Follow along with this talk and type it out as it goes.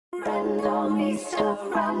Randomista,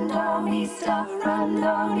 randomista,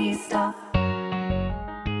 randomista.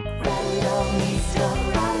 Randomista,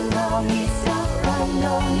 randomista,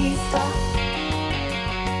 randomista.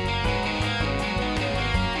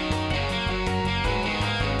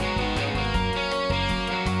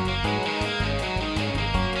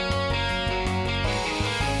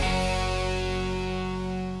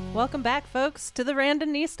 Welcome back, folks, to the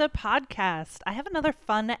Randomista podcast. I have another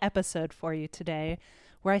fun episode for you today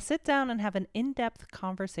where I sit down and have an in-depth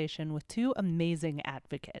conversation with two amazing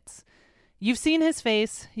advocates. You've seen his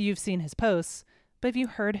face, you've seen his posts, but have you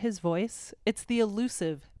heard his voice? It's the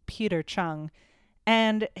elusive Peter Chung,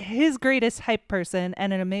 and his greatest hype person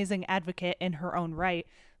and an amazing advocate in her own right,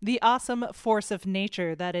 the awesome force of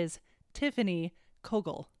nature that is Tiffany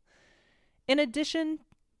Kogel. In addition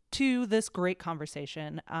to this great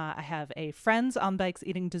conversation, I have a Friends on Bikes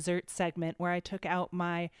Eating Dessert segment where I took out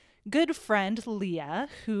my good friend Leah,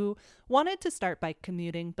 who wanted to start bike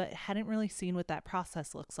commuting but hadn't really seen what that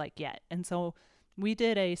process looks like yet. And so we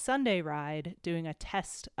did a Sunday ride doing a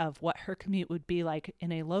test of what her commute would be like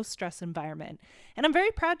in a low stress environment. And I'm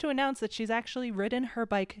very proud to announce that she's actually ridden her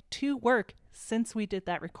bike to work since we did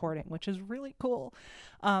that recording, which is really cool.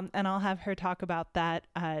 And I'll have her talk about that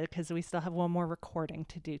because we still have one more recording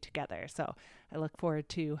to do together. So I look forward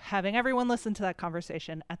to having everyone listen to that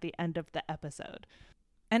conversation at the end of the episode.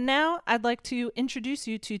 And now I'd like to introduce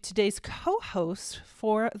you to today's co-host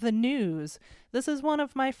for the news. This is one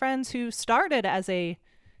of my friends who started as a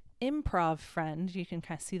improv friend. You can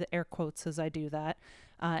kind of see the air quotes as I do that.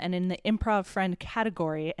 And in the improv friend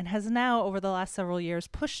category, and has now over the last several years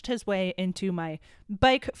pushed his way into my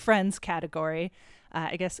bike friends category.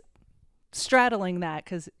 I guess straddling that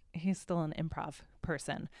because he's still an improv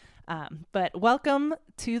person. But welcome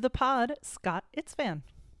to the pod, Scott Itzvan.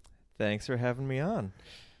 Thanks for having me on.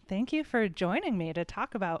 Thank you for joining me to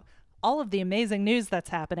talk about all of the amazing news that's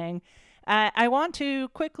happening. I want to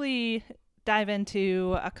quickly dive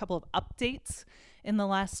into a couple of updates. In the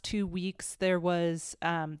last 2 weeks, there was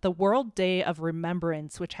the World Day of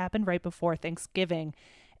Remembrance, which happened right before Thanksgiving.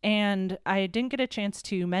 And I didn't get a chance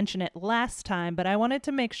to mention it last time, but I wanted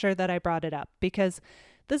to make sure that I brought it up because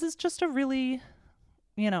this is just a really,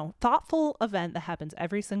 thoughtful event that happens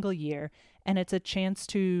every single year. And it's a chance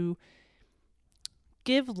to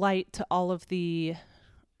give light to all of the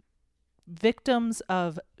victims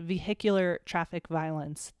of vehicular traffic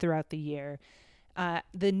violence throughout the year.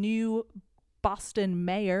 The new Boston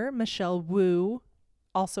mayor, Michelle Wu,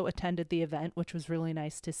 also attended the event, which was really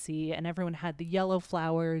nice to see. And everyone had the yellow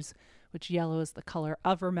flowers, which yellow is the color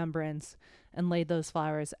of remembrance, and laid those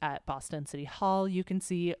flowers at Boston City Hall. You can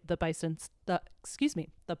see the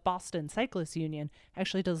Boston Cyclists Union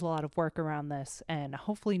actually does a lot of work around this, and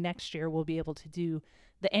hopefully next year we'll be able to do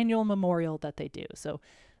the annual memorial that they do. So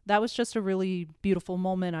that was just a really beautiful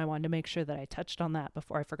moment. I wanted to make sure that I touched on that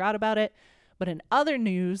before I forgot about it. But in other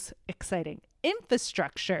news, exciting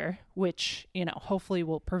infrastructure, which, hopefully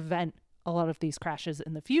will prevent a lot of these crashes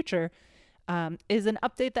in the future, is an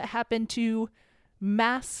update that happened to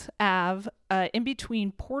Mass Ave in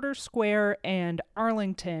between Porter Square and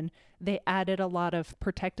Arlington. They added a lot of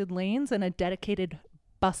protected lanes and a dedicated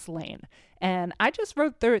bus lane. And I just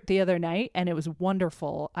rode through it the other night and it was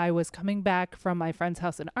wonderful. I was coming back from my friend's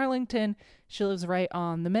house in Arlington. She lives right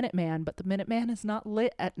on the Minuteman, but the Minuteman is not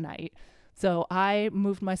lit at night. So I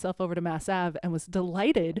moved myself over to Mass Ave and was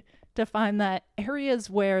delighted to find that areas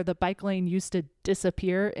where the bike lane used to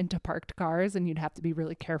disappear into parked cars and you'd have to be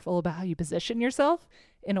really careful about how you position yourself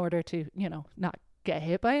in order to, not get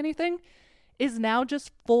hit by anything, is now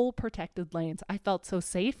just full protected lanes. I felt so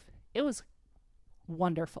safe. It was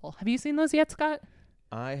wonderful. Have you seen those yet, Scott?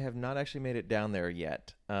 I have not actually made it down there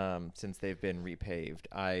yet since they've been repaved.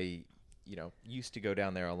 I used to go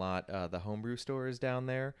down there a lot. The Homebrew store is down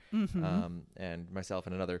there, and myself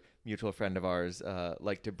and another mutual friend of ours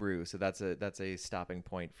like to brew, so that's a stopping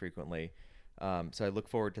point frequently. So I look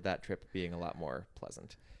forward to that trip being a lot more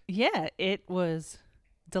pleasant. Yeah, it was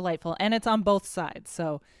delightful, and it's on both sides,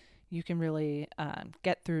 so you can really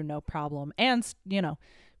get through no problem. And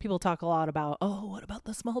people talk a lot about, what about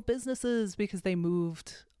the small businesses, because they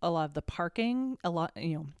moved a lot of the parking.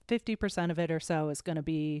 50% of it or so is going to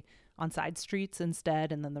be on side streets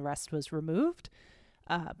instead, and then the rest was removed.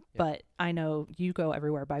 But I know you go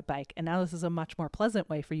everywhere by bike, and now this is a much more pleasant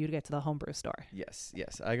way for you to get to the Homebrew store. Yes,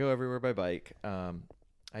 I go everywhere by bike.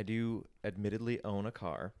 I do admittedly own a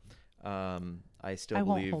car. I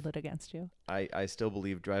won't hold it against you. I still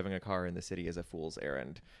believe driving a car in the city is a fool's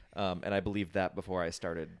errand. And I believed that before I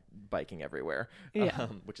started biking everywhere,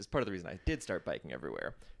 which is part of the reason I did start biking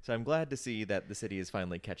everywhere. So I'm glad to see that the city is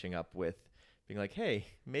finally catching up with being like, hey,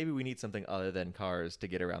 maybe we need something other than cars to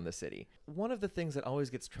get around the city. One of the things that always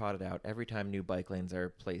gets trotted out every time new bike lanes are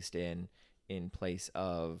placed in place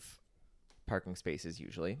of parking spaces,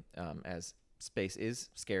 usually, as space is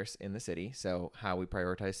scarce in the city. So how we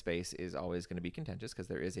prioritize space is always going to be contentious because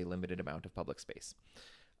there is a limited amount of public space.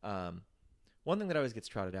 One thing that always gets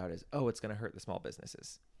trotted out is, oh, it's going to hurt the small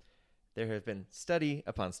businesses. There have been study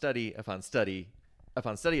upon study upon study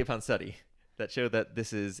upon study upon study that show that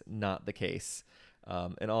this is not the case.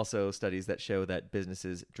 And also studies that show that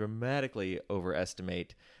businesses dramatically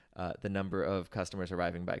overestimate the number of customers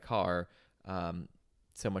arriving by car,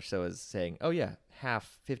 so much so as saying, oh yeah,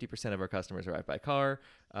 50% of our customers arrive by car,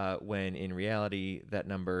 when in reality that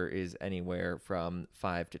number is anywhere from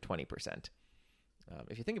 5 to 20%.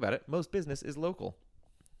 If you think about it, most business is local.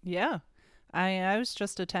 Yeah. I was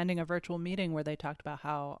just attending a virtual meeting where they talked about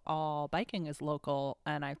how all biking is local,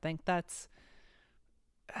 and I think that's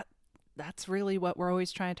really what we're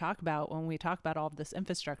always trying to talk about when we talk about all of this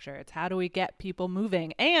infrastructure. It's how do we get people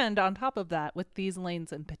moving? And on top of that, with these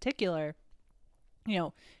lanes in particular, you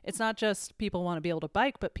know, it's not just people want to be able to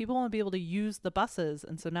bike, but people want to be able to use the buses.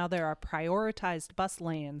 And so now there are prioritized bus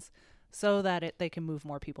lanes so that they can move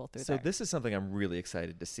more people through there. So this is something I'm really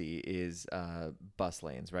excited to see is bus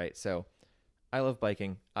lanes, right? So I love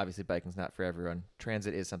biking. Obviously, biking's not for everyone.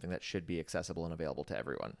 Transit is something that should be accessible and available to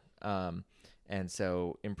everyone. And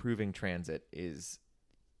so improving transit is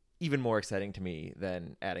even more exciting to me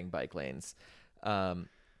than adding bike lanes.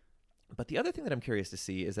 But the other thing that I'm curious to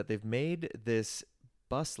see is that they've made this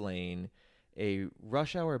bus lane a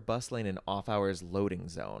rush hour bus lane and off hours loading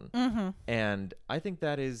zone. Mm-hmm. And I think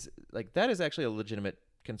that is actually a legitimate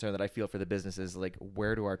concern that I feel for the businesses. Like,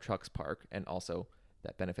 where do our trucks park? And also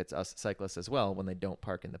that benefits us cyclists as well when they don't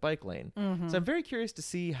park in the bike lane. Mm-hmm. So I'm very curious to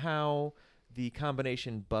see how the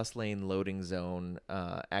combination bus lane loading zone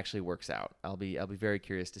actually works out. I'll be very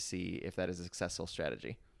curious to see if that is a successful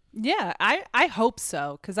strategy. Yeah, I hope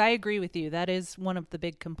so, because I agree with you. That is one of the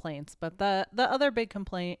big complaints. But the other big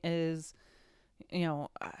complaint is,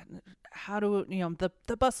 how do,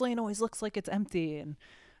 the bus lane always looks like it's empty. And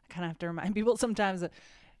I kind of have to remind people sometimes that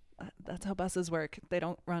that's how buses work. They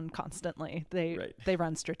don't run constantly. They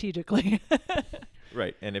run strategically.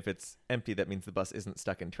 Right. And if it's empty, that means the bus isn't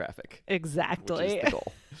stuck in traffic. Exactly. Which is the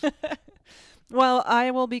goal. Well,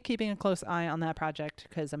 I will be keeping a close eye on that project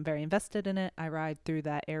because I'm very invested in it. I ride through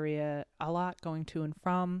that area a lot going to and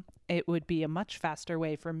from. It would be a much faster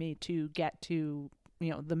way for me to get to,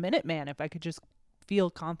 the Minuteman if I could just feel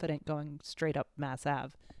confident going straight up Mass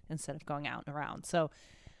Ave instead of going out and around. So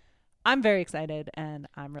I'm very excited, and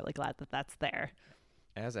I'm really glad that that's there.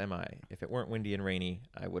 As am I. If it weren't windy and rainy,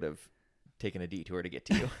 I would have taken a detour to get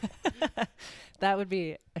to you. That would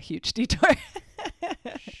be a huge detour.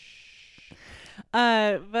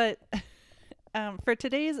 But for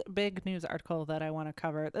today's big news article that I want to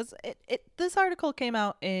cover, this article came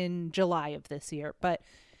out in July of this year, but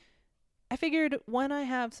I figured when I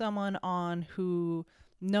have someone on who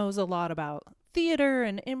knows a lot about theater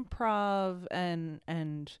and improv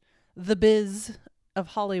and the biz of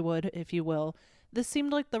Hollywood, if you will, this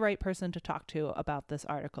seemed like the right person to talk to about this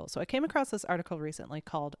article. So I came across this article recently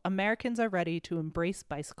called "Americans Are Ready to Embrace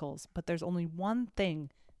Bicycles, but There's Only One Thing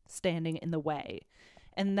Standing in the Way."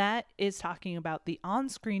 And that is talking about the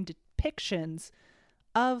on-screen depictions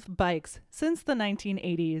of bikes since the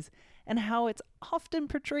 1980s and how it's often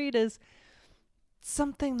portrayed as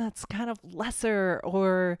something that's kind of lesser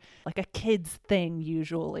or like a kid's thing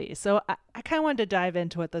usually. So I kind of wanted to dive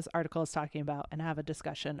into what this article is talking about and have a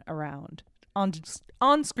discussion around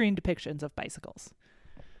on-screen depictions of bicycles.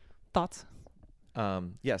 Thoughts?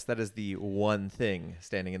 Yes, that is the one thing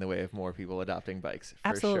standing in the way of more people adopting bikes. For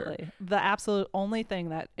Absolutely. Sure. The absolute only thing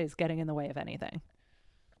that is getting in the way of anything.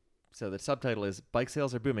 So the subtitle is "Bike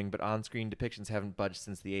Sales Are Booming, but On-Screen Depictions Haven't Budged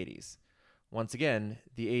Since the 80s." Once again,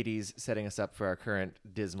 the 80s setting us up for our current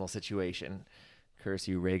dismal situation. Curse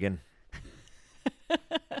you, Reagan.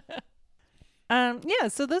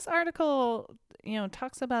 So this article,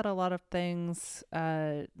 talks about a lot of things.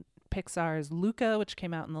 Pixar's Luca, which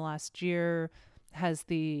came out in the last year, has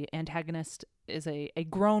the antagonist is a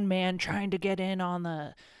grown man trying to get in on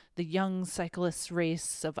the young cyclist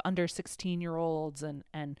race of under 16-year-olds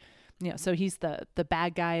and so he's the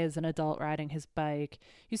bad guy as an adult riding his bike.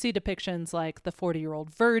 You see depictions like the 40-year-old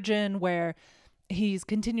virgin where he's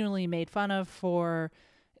continually made fun of for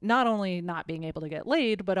not only not being able to get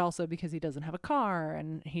laid, but also because he doesn't have a car,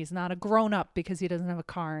 and he's not a grown-up because he doesn't have a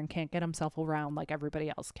car and can't get himself around like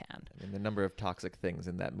everybody else can. I mean, the number of toxic things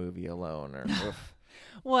in that movie alone are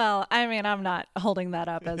Well, I mean, I'm not holding that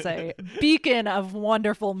up as a beacon of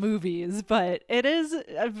wonderful movies, but it is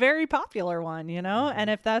a very popular one, you know? And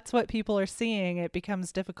if that's what people are seeing, it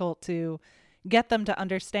becomes difficult to get them to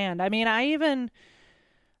understand. I mean, I even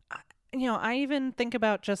think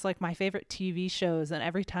about just like my favorite TV shows, and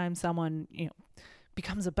every time someone,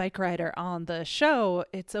 becomes a bike rider on the show,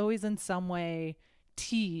 it's always in some way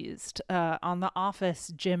teased. On The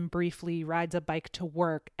Office, Jim briefly rides a bike to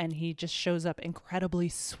work and he just shows up incredibly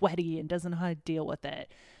sweaty and doesn't know how to deal with it.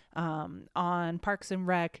 On Parks and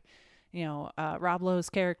Rec, Rob Lowe's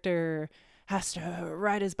character has to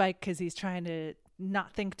ride his bike because he's trying to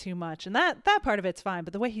not think too much, and that part of it's fine,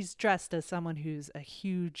 but the way he's dressed as someone who's a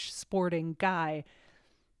huge sporting guy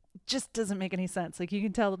just doesn't make any sense. Like, you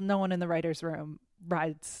can tell no one in the writer's room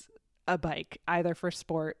rides a bike either for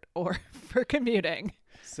sport or for commuting.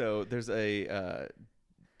 So there's a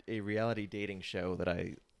reality dating show that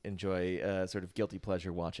I enjoy, sort of guilty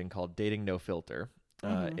pleasure watching, called Dating No Filter,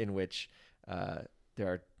 in which there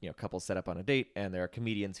are couples set up on a date, and there are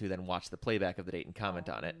comedians who then watch the playback of the date and comment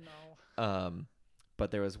on it. No.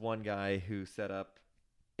 But there was one guy who set up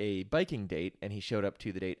a biking date, and he showed up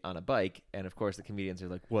to the date on a bike, and of course the comedians are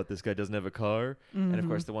like, "What? This guy doesn't have a car?" And of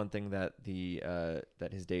course the one thing that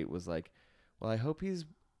that his date was like, "Well, I hope he's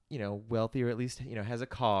wealthy, or at least has a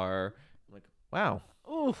car." I'm like, wow,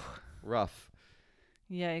 Ooh, rough.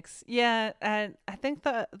 yikes. Yeah, and I think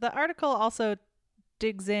the article also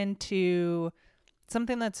digs into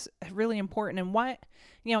something that's really important, and why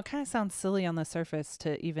it kind of sounds silly on the surface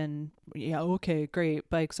to even okay, great,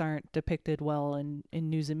 bikes aren't depicted well in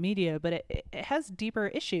news and media, but it has deeper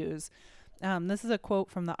issues. This is a quote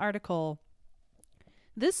from the article.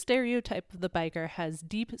 This stereotype of the biker has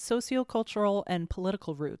deep sociocultural and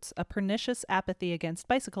political roots. A pernicious apathy against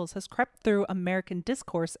bicycles has crept through American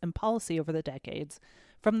discourse and policy over the decades,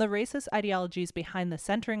 from the racist ideologies behind the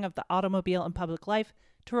centering of the automobile in public life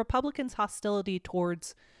to Republicans' hostility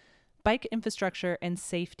towards bike infrastructure and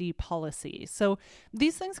safety policy. So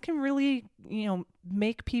these things can really,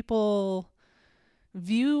 make people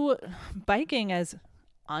view biking as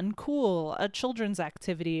uncool, a children's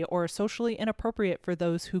activity, or socially inappropriate for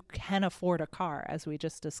those who can afford a car, as we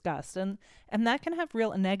just discussed. And that can have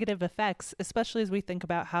real negative effects, especially as we think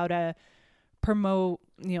about how to promote,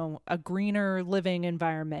 a greener living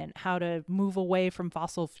environment, how to move away from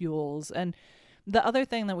fossil fuels. And the other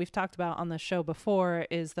thing that we've talked about on the show before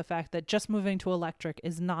is the fact that just moving to electric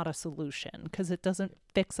is not a solution, because it doesn't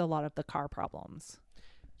fix a lot of the car problems.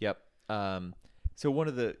 Yep. So one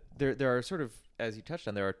of there are sort of, as you touched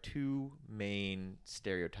on, there are two main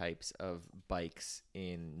stereotypes of bikes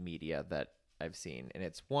in media that I've seen. And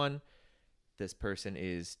it's one, this person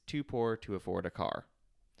is too poor to afford a car.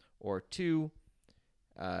 Or two,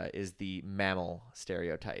 is the mammal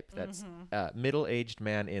stereotype. That's middle-aged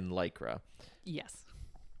man in Lycra. Yes.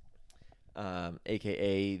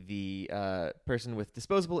 AKA the person with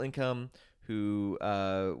disposable income who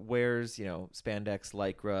wears, spandex,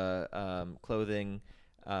 Lycra clothing,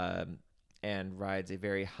 and rides a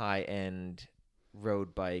very high-end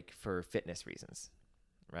road bike for fitness reasons,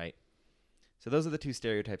 right? So those are the two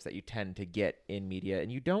stereotypes that you tend to get in media,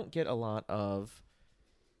 and you don't get a lot of,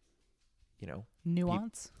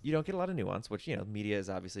 nuance. You don't get a lot of nuance, which, media is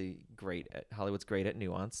obviously great at. Hollywood's great at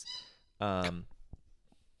nuance.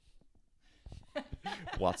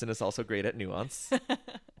 Watson is also great at nuance.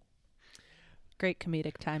 Great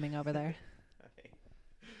comedic timing over there.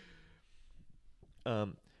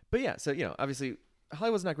 But yeah, so, obviously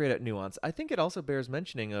Hollywood's not great at nuance. I think it also bears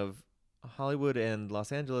mentioning of Hollywood and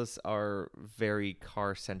Los Angeles are very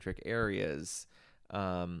car-centric areas.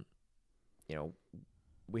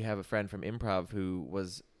 We have a friend from Improv who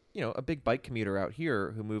was, a big bike commuter out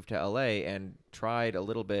here who moved to LA and tried a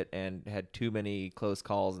little bit and had too many close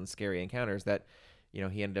calls and scary encounters that,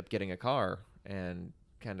 he ended up getting a car and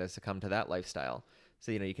kind of succumbed to that lifestyle.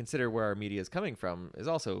 So, you consider where our media is coming from is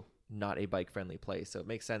also not a bike-friendly place. So it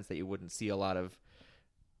makes sense that you wouldn't see a lot of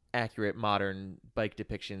accurate modern bike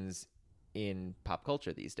depictions in pop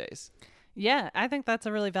culture these days. Yeah, I think that's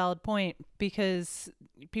a really valid point, because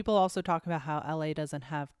people also talk about how LA doesn't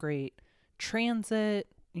have great transit.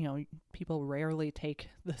 People rarely take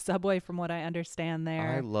the subway, from what I understand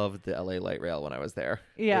there. I loved the LA light rail when I was there.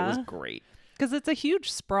 Yeah. It was great. Because it's a huge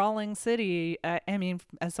sprawling city. I mean,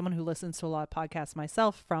 as someone who listens to a lot of podcasts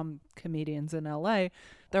myself from comedians in LA,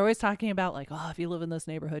 they're always talking about like, if you live in this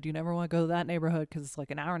neighborhood, you never want to go to that neighborhood because it's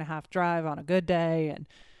like an hour and a half drive on a good day. And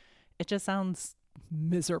it just sounds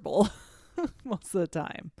miserable most of the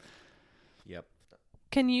time. Yep.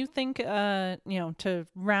 Can you think, to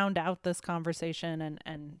round out this conversation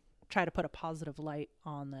and try to put a positive light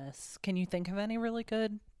on this. Can you think of any really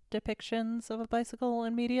good depictions of a bicycle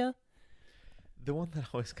in media? The one that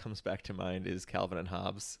always comes back to mind is Calvin and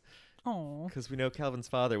Hobbes, Oh, because we know Calvin's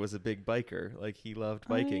father was a big biker. Like, he loved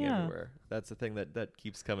biking yeah. everywhere. That's the thing that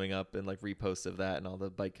keeps coming up in like reposts of that and all the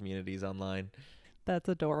bike communities online. that's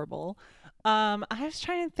adorable. I was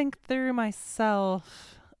trying to think through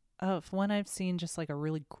myself of when I've seen just like a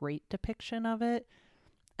really great depiction of it,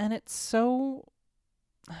 and it's so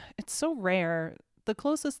rare. The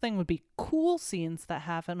closest thing would be cool scenes that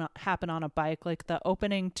happen on a bike, like the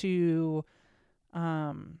opening to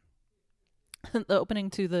the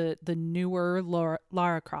newer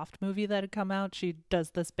Lara Croft movie that had come out. She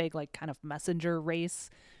does this big like kind of messenger race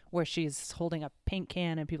where she's holding a paint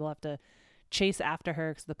can and people have to chase after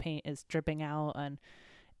her because the paint is dripping out,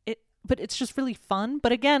 but it's just really fun.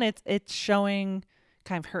 But again, it's showing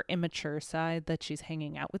kind of her immature side, that she's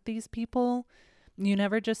hanging out with these people. You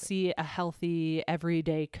never just see a healthy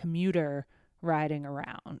everyday commuter riding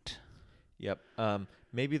around. Yep.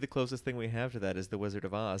 Maybe the closest thing we have to that is The Wizard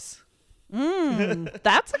of Oz.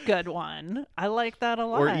 That's a good one. I like that a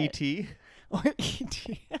lot. Or E.T. Or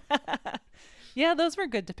E.T. Yeah, those were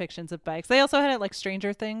good depictions of bikes. They also had it like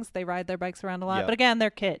Stranger Things. They ride their bikes around a lot. Yep. But again, they're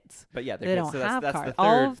kids. But yeah, They don't have that's cars. the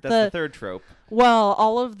All third. of That's the third trope. Well,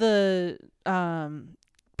 all of the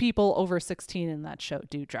people over 16 in that show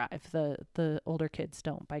do drive. The older kids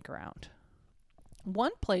don't bike around.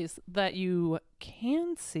 One place that you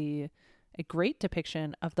can see a great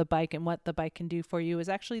depiction of the bike and what the bike can do for you is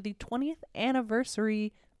actually the 20th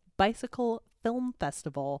anniversary Bicycle Film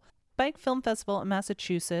Festival. Bike Film Festival in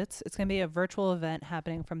Massachusetts. It's going to be a virtual event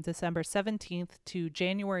happening from December 17th to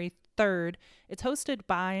January 3rd. It's hosted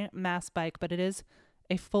by Mass Bike, but it is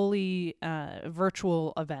a fully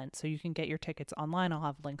virtual event, so you can get your tickets online. I'll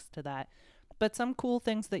have links to that. But some cool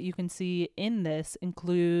things that you can see in this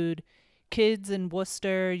include kids in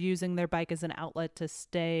Worcester using their bike as an outlet to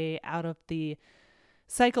stay out of the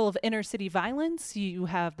cycle of inner city violence. You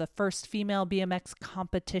have the first female BMX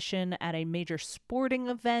competition at a major sporting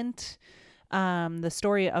event. The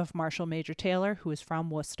story of Marshall Major Taylor, who is from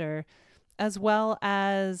Worcester, as well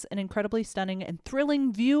as an incredibly stunning and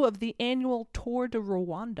thrilling view of the annual Tour de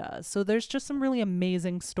Rwanda. So there's just some really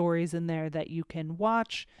amazing stories in there that you can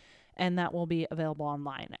watch, and that will be available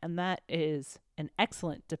online. And that is an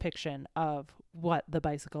excellent depiction of what the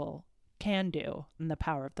bicycle can do and the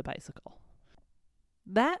power of the bicycle.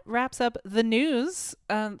 That wraps up the news.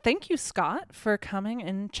 Thank you, Scott, for coming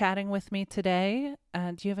and chatting with me today.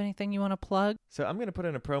 Do you have anything you want to plug? So I'm going to put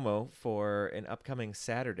in a promo for an upcoming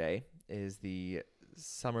Saturday. Is the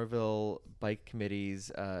Somerville Bike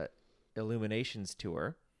Committee's Illuminations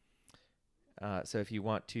Tour. So if you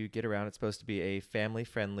want to get around, it's supposed to be a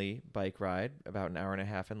family-friendly bike ride, about an hour and a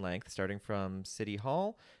half in length, starting from City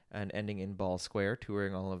Hall and ending in Ball Square,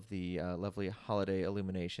 touring all of the lovely holiday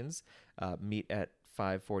illuminations. Meet at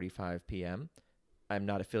 5:45 p.m. I'm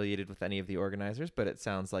not affiliated with any of the organizers, but it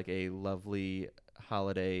sounds like a lovely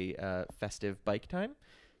holiday festive bike time.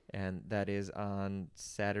 And that is on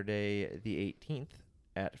Saturday the 18th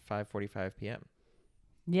at 5:45 p.m.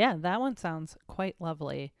 Yeah, that one sounds quite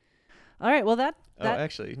lovely. All right, well that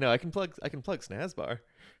Actually, no, I can plug Snazbar.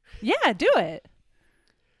 Yeah, do it.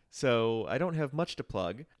 So I don't have much to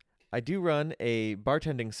plug. I do run a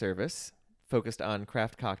bartending service focused on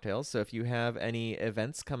craft cocktails. So if you have any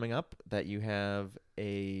events coming up that you have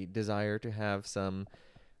a desire to have some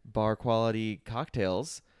bar quality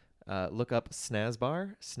cocktails, look up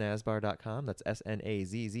Snazbar, snazbar.com. That's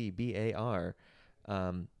SNAZZBAR.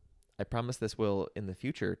 I promise this will in the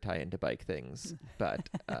future tie into bike things, but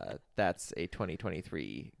that's a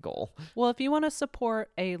 2023 goal. Well, if you want to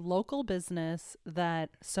support a local business that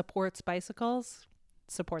supports bicycles,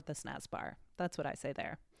 support the Snazbar. That's what I say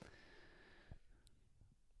there.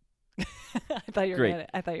 I thought you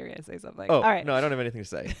were gonna say something. Oh, all right. No, I don't have anything to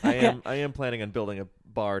say. I am planning on building a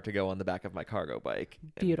bar to go on the back of my cargo bike.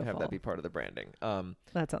 And Beautiful. have that be part of the branding.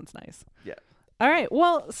 That sounds nice. Yeah. All right.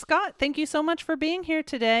 Well, Scott, thank you so much for being here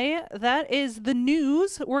today. That is the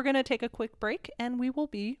news. We're going to take a quick break, and we will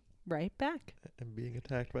be right back. I'm being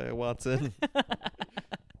attacked by a Watson.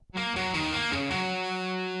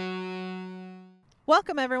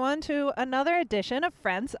 Welcome, everyone, to another edition of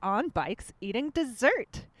Friends on Bikes Eating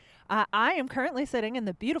Dessert. I am currently sitting in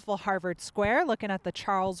the beautiful Harvard Square looking at the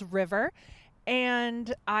Charles River,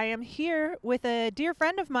 and I am here with a dear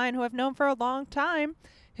friend of mine who I've known for a long time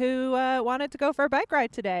who wanted to go for a bike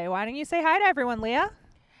ride today. Why don't you say hi to everyone, Leah?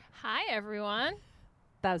 Hi, everyone.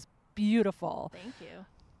 That was beautiful. Thank you.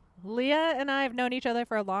 Leah and I have known each other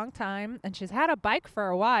for a long time, and she's had a bike for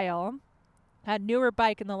a while. had newer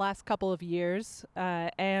bike in the last couple of years,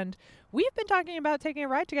 and we've been talking about taking a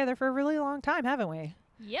ride together for a really long time, haven't we?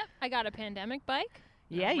 Yep, I got a pandemic bike.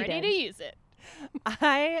 Yeah, I'm you ready did. to use it.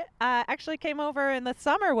 I actually came over in the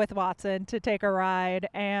summer with Watson to take a ride,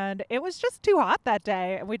 and it was just too hot that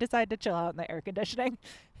day, and we decided to chill out in the air conditioning.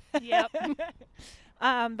 Yep.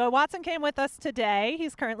 But Watson came with us today.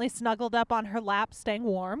 He's currently snuggled up on her lap, staying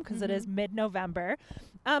warm because it is mid-November.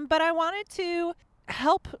 But I wanted to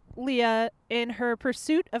help Leah in her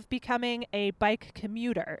pursuit of becoming a bike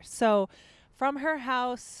commuter. So from her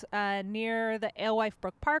house near the Alewife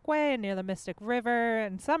Brook Parkway and near the Mystic River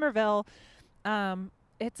in Somerville,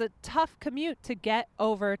 it's a tough commute to get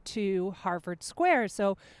over to Harvard Square.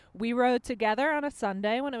 So we rode together on a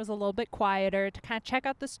Sunday when it was a little bit quieter to kind of check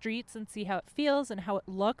out the streets and see how it feels and how it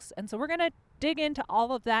looks. And so we're going to dig into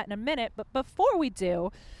all of that in a minute. But before we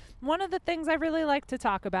do, one of the things I really like to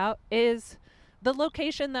talk about is the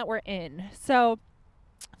location that we're in. So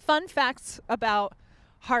fun facts about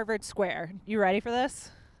Harvard Square. You ready for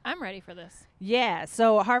this? I'm ready for this. Yeah,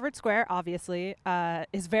 so Harvard Square, obviously,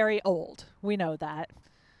 is very old. We know that.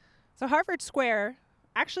 So Harvard Square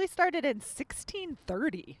actually started in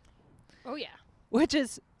 1630, Oh, yeah. which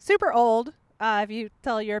is super old. If you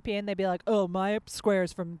tell a European, they'd be like, oh, my square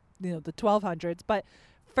is from the 1200s. But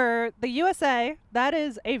for the USA, that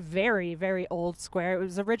is a very, very old square. It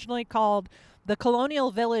was originally called the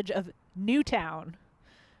Colonial Village of Newtown,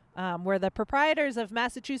 where the proprietors of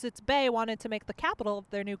Massachusetts Bay wanted to make the capital of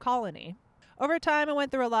their new colony. Over time, it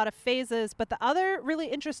went through a lot of phases, but the other really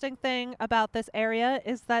interesting thing about this area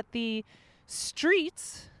is that the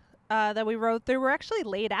streets that we rode through were actually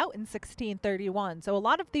laid out in 1631. So a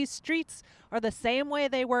lot of these streets are the same way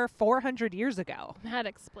they were 400 years ago. That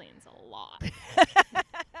explains a lot.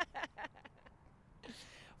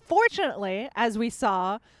 Fortunately, as we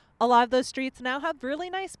saw, a lot of those streets now have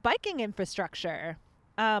really nice biking infrastructure.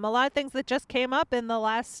 A lot of things that just came up in the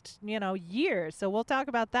last, year. So we'll talk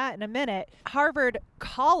about that in a minute. Harvard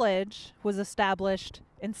College was established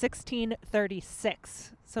in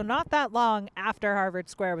 1636. So not that long after Harvard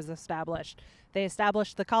Square was established. They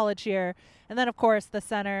established the college here. And then, of course, the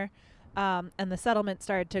center and the settlement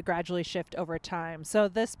started to gradually shift over time. So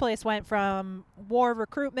this place went from war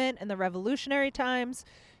recruitment in the Revolutionary times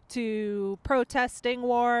to protesting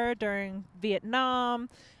war during Vietnam,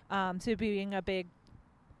 to being a big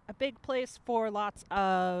place for lots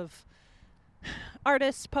of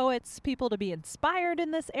artists, poets, people to be inspired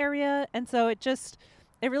in this area. And so it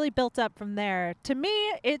really built up from there. To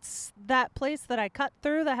me, it's that place that I cut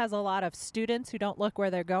through that has a lot of students who don't look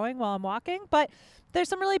where they're going while I'm walking. But there's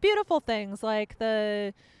some really beautiful things, like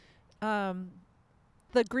the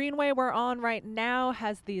greenway we're on right now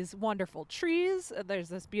has these wonderful trees. There's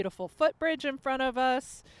this beautiful footbridge in front of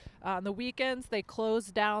us. On the weekends, they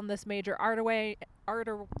close down this major arteryway.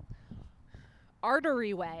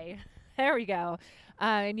 There we go.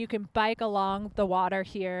 And you can bike along the water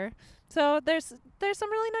here. So there's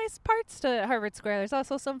some really nice parts to Harvard Square. There's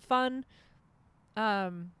also some fun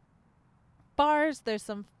bars. There's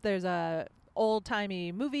a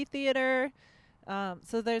old-timey movie theater.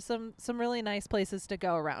 So there's some really nice places to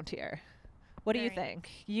go around here. What do you Very think?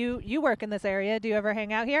 You work in this area. Do you ever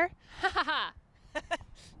hang out here? Ha ha ha.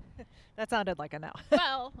 That sounded like a no.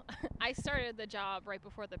 Well, I started the job right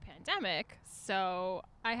before the pandemic, so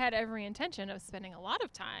I had every intention of spending a lot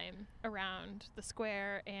of time around the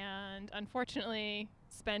square, and unfortunately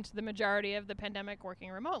spent the majority of the pandemic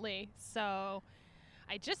working remotely. So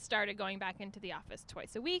I just started going back into the office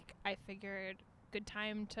twice a week. I figured good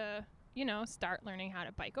time to, start learning how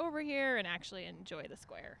to bike over here and actually enjoy the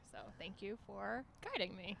square. So thank you for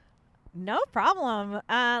guiding me. No problem.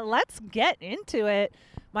 Let's get into it.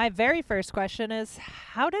 My very first question is,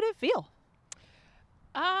 how did it feel?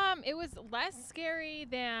 It was less scary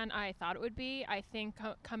than I thought it would be. I think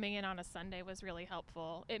coming in on a Sunday was really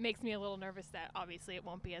helpful. It makes me a little nervous that obviously it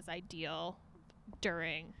won't be as ideal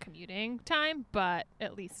during commuting time, but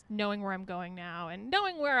at least knowing where I'm going now and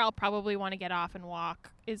knowing where I'll probably want to get off and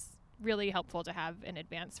walk is really helpful to have in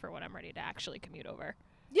advance for when I'm ready to actually commute over.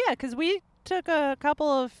 Yeah, because we took a couple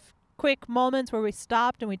of quick moments where we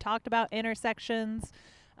stopped and we talked about intersections,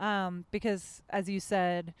 because, as you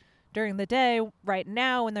said, during the day, right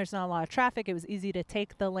now, when there's not a lot of traffic, it was easy to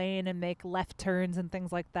take the lane and make left turns and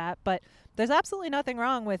things like that. But there's absolutely nothing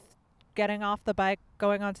wrong with getting off the bike,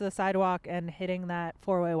 going onto the sidewalk, and hitting that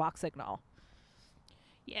four-way walk signal.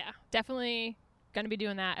 Yeah, definitely going to be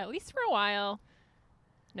doing that at least for a while.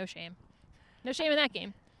 No shame. No shame in that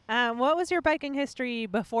game. What was your biking history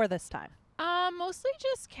before this time? Mostly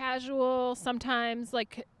just casual, sometimes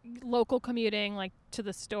like local commuting, like to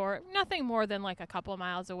the store. Nothing more than like a couple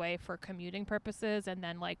miles away for commuting purposes, and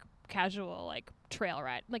then like casual like trail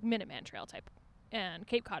ride, like Minuteman Trail type and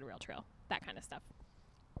Cape Cod Rail Trail, that kind of stuff.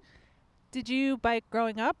 Did you bike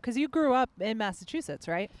growing up? Because you grew up in Massachusetts,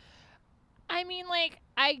 right? I mean, like,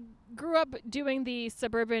 I grew up doing the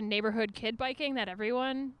suburban neighborhood kid biking that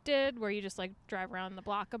everyone did, where you just like drive around the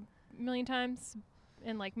block a million times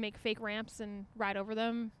and like make fake ramps and ride over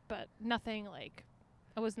them, but nothing like,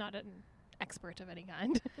 I was not an expert of any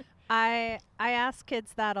kind. I ask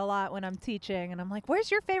kids that a lot when I'm teaching, and I'm like, where's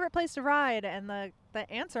your favorite place to ride? And the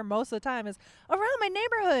answer most of the time is around my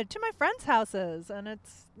neighborhood to my friends' houses. And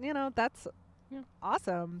it's, that's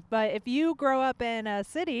awesome. But if you grow up in a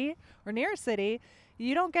city or near a city,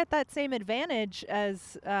 you don't get that same advantage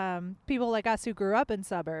as people like us who grew up in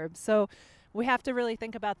suburbs. So we have to really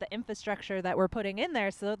think about the infrastructure that we're putting in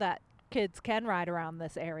there so that kids can ride around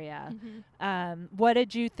this area. What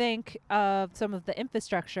did you think of some of the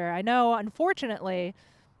infrastructure? I know, unfortunately,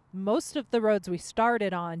 most of the roads we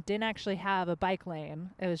started on didn't actually have a bike lane.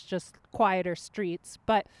 It was just quieter streets.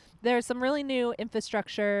 But there's some really new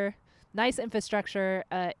infrastructure, nice infrastructure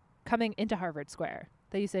coming into Harvard Square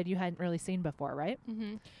that you said you hadn't really seen before, right?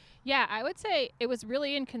 Yeah, I would say it was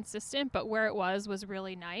really inconsistent, but where it was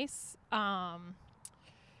really nice. And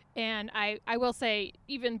I will say,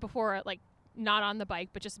 even before, like, not on the bike,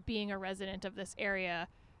 but just being a resident of this area,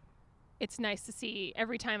 it's nice to see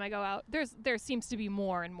every time I go out, there seems to be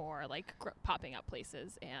more and more, like, popping up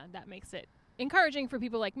places. And that makes it encouraging for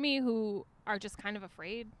people like me who are just kind of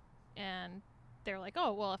afraid. And they're like,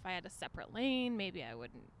 oh, well, if I had a separate lane, maybe I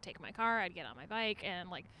wouldn't take my car, I'd get on my bike. And,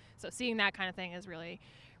 like, so seeing that kind of thing is really,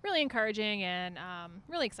 really encouraging and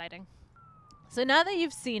really exciting. So now that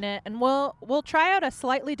you've seen it, and we'll try out a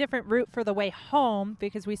slightly different route for the way home,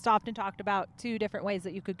 because we stopped and talked about 2 different ways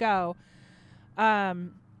that you could go. How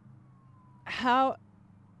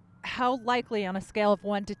likely on a scale of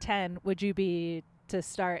 1 to 10 would you be to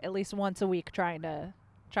start at least once a week trying to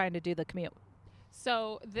do the commute?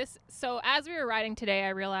 So as we were riding today, I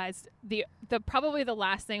realized the probably the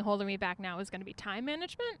last thing holding me back now is going to be time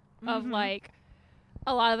management. Of like,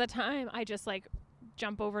 a lot of the time I just like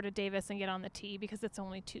jump over to Davis and get on the T because it's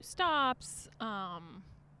only 2 stops. And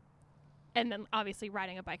then obviously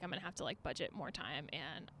riding a bike, I'm going to have to like budget more time,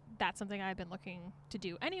 and that's something I've been looking to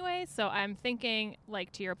do anyway. So I'm thinking,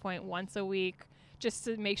 like, to your point, once a week, just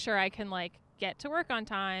to make sure I can like get to work on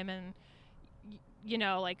time. And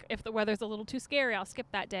like, if the weather's a little too scary, I'll skip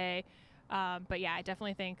that day. But yeah, I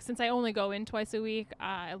definitely think, since I only go in twice a week,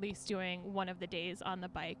 at least doing one of the days on the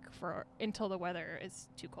bike until the weather is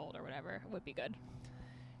too cold or whatever would be good.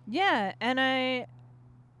 Yeah, and I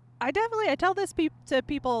tell this to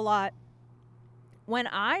people a lot. When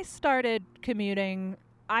I started commuting,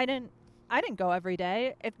 I didn't go every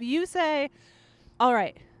day. If you say, all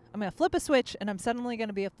right, I'm going to flip a switch and I'm suddenly going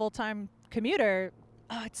to be a full-time commuter,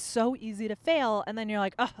 it's so easy to fail. And then you're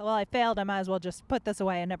like, oh, well, I failed. I might as well just put this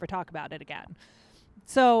away and never talk about it again.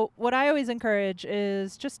 So what I always encourage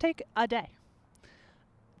is just take a day.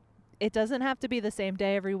 It doesn't have to be the same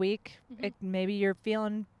day every week. Maybe you're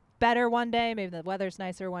feeling better one day. Maybe the weather's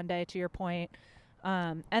nicer one day, to your point.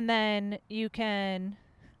 And then you can...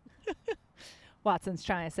 Watson's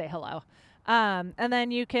trying to say hello. And then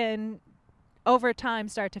you can, over time,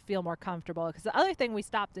 start to feel more comfortable. Because the other thing we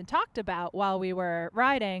stopped and talked about while we were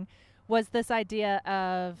riding was this idea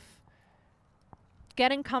of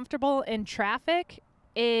getting comfortable in traffic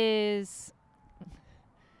it's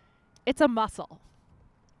a muscle.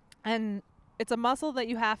 And it's a muscle that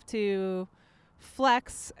you have to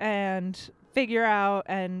flex and figure out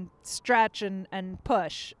and stretch and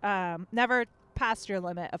push. Never past your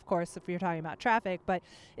limit, of course, if you're talking about traffic, but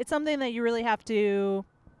it's something that you really have to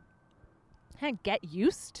kind of get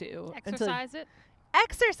used to. Exercise it.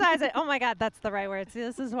 Exercise it. Oh my God, that's the right word. See,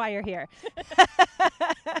 this is why you're here.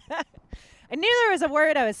 I knew there was a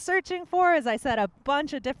word I was searching for, as I said a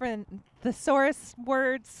bunch of different thesaurus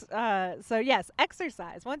words. So yes,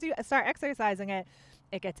 exercise. Once you start exercising it,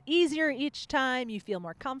 it gets easier each time. You feel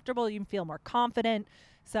more comfortable. You feel more confident.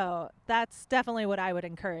 So that's definitely what I would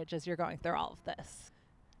encourage as you're going through all of this.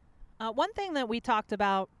 One thing that we talked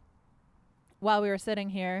about while we were sitting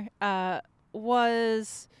here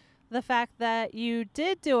was the fact that you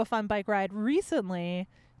did do a fun bike ride recently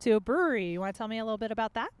to a brewery. You want to tell me a little bit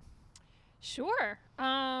about that? Sure.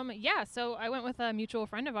 Yeah, so I went with a mutual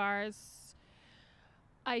friend of ours.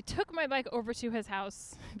 I took my bike over to his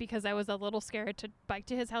house because I was a little scared to bike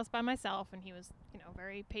to his house by myself, and he was,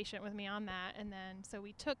 very patient with me on that. And then so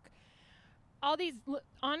we took all these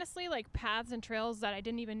honestly like paths and trails that I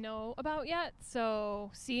didn't even know about yet.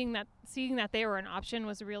 So seeing that they were an option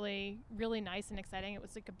was really, really nice and exciting. It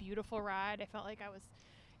was like a beautiful ride. I felt like I was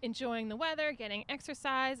enjoying the weather, getting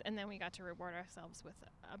exercise, and then we got to reward ourselves with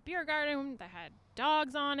a beer garden that had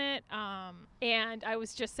dogs on it. And I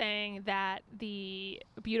was just saying that the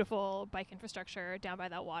beautiful bike infrastructure down by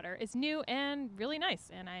that water is new and really nice,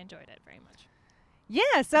 and I enjoyed it very much.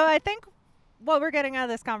 Yeah, so I think what we're getting out of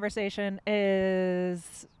this conversation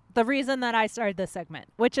is the reason that I started this segment,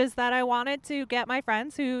 which is that I wanted to get my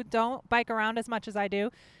friends who don't bike around as much as I do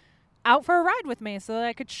out for a ride with me so that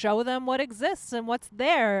I could show them what exists and what's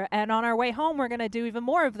there. And on our way home, we're going to do even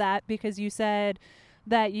more of that because you said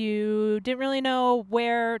that you didn't really know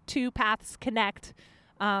where two paths connect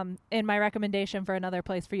in my recommendation for another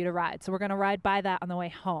place for you to ride. So we're going to ride by that on the way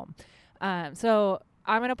home. So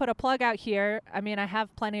I'm going to put a plug out here. I mean, I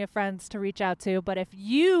have plenty of friends to reach out to, but if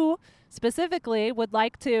you specifically would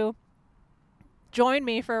like to join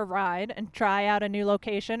me for a ride and try out a new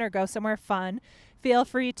location or go somewhere fun, feel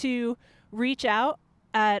free to reach out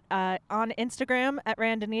at on Instagram at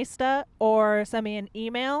Randonista or send me an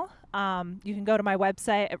email. You can go to my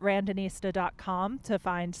website at randonista.com to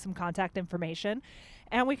find some contact information,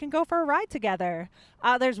 and we can go for a ride together.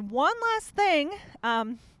 There's one last thing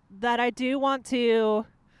that I do want to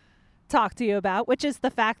talk to you about, which is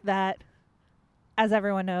the fact that, as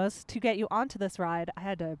everyone knows, to get you onto this ride, I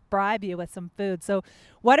had to bribe you with some food. So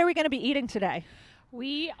what are we going to be eating today?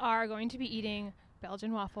 We are going to be eating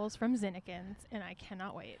Belgian waffles from Zinnikens, and I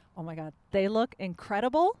cannot wait. Oh my God, they look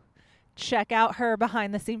incredible. Check out her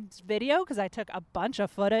behind the scenes video because I took a bunch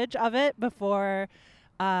of footage of it before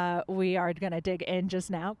we are going to dig in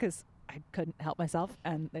just now because I couldn't help myself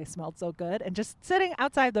and they smelled so good. And just sitting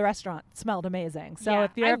outside the restaurant smelled amazing. So yeah,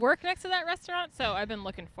 if you're I work next to that restaurant, so I've been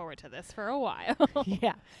looking forward to this for a while.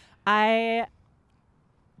 yeah, I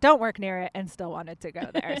don't work near it and still wanted to go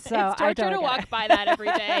there. So It's I torture to don't walk by that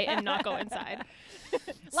every day and not go inside.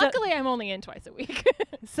 Luckily, I'm only in twice a week.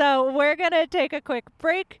 So we're going to take a quick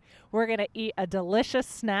break. We're going to eat a delicious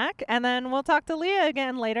snack, and then we'll talk to Leah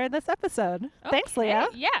again later in this episode. Thanks, Okay, Leah.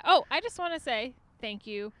 Yeah. Oh, I just want to say thank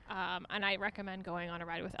you. And I recommend going on a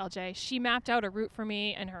ride with LJ. She mapped out a route for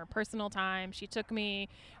me in her personal time. She took me.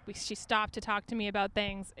 She stopped to talk to me about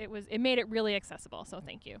things. It made it really accessible. So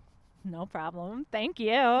thank you. No problem. Thank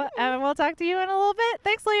you. And we'll talk to you in a little bit.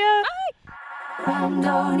 Thanks, Leah.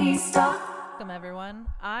 Randonista. Welcome, everyone.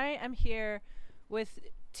 I am here with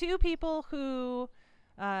two people who,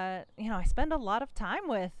 I spend a lot of time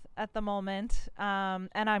with at the moment. And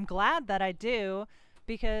I'm glad that I do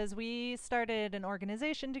because we started an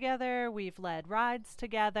organization together. We've led rides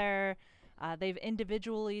together. They've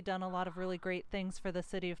individually done a lot of really great things for the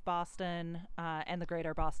city of Boston and the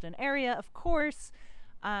greater Boston area, of course.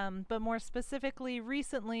 But more specifically,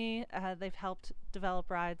 recently, they've helped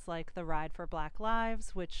develop rides like the Ride for Black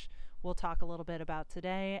Lives, which we'll talk a little bit about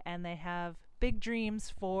today. And they have big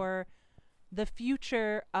dreams for the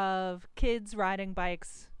future of kids riding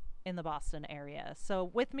bikes in the Boston area. So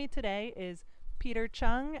with me today is Peter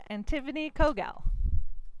Chung and Tiffany Kogel.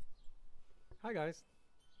 Hi, guys.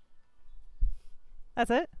 That's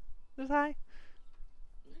it? Just hi?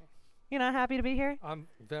 You're not happy to be here? I'm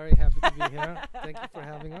very happy to be here. Thank you for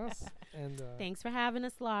having us. And Thanks for having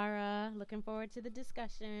us, Laura. Looking forward to the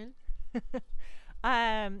discussion.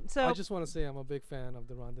 So I just want to say I'm a big fan of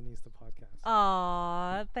the Randonista podcast.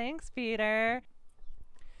 Aw, thanks, Peter.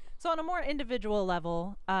 So on a more individual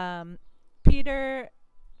level, Peter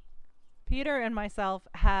and myself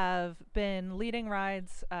have been leading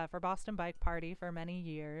rides for Boston Bike Party for many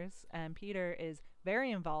years, and Peter is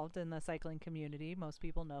very involved in the cycling community. Most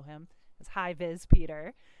people know him as High Viz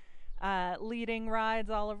Peter, leading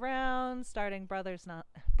rides all around, starting Brothers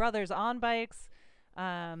on Bikes,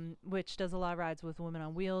 which does a lot of rides with Women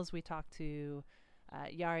on Wheels. We talked to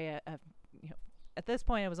Yaria. At this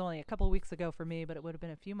point, it was only a couple weeks ago for me, but it would have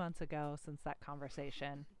been a few months ago since that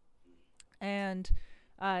conversation. And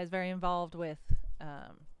is very involved with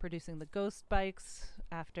producing the Ghost bikes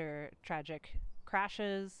after tragic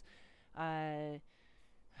crashes.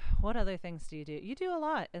 What other things do? You do a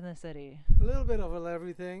lot in the city. A little bit of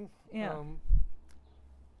everything. Yeah.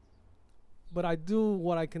 But I do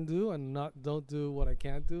what I can do and don't do what I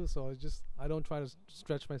can't do. So I don't try to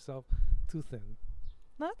stretch myself too thin.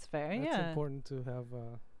 That's fair. It's yeah. important to have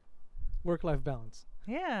work-life balance.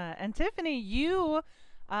 Yeah. And Tiffany, you,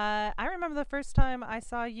 I remember the first time I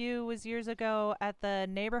saw you was years ago at the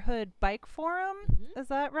Neighborhood Bike Forum. Mm-hmm. Is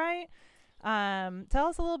that right? Tell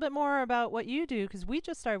us a little bit more about what you do, because we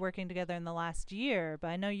just started working together in the last year, but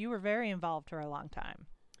I know you were very involved for a long time.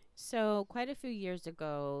 So, quite a few years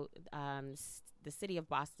ago, the city of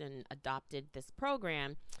Boston adopted this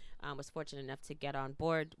program. Was fortunate enough to get on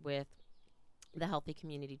board with the Healthy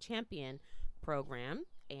Community Champion program.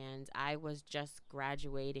 And I was just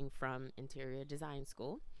graduating from interior design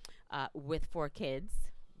school with 4 kids,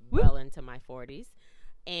 well into my 40s.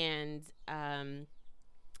 And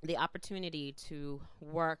the opportunity to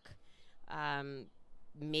work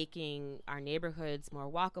making our neighborhoods more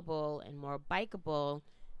walkable and more bikeable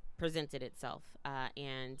presented itself.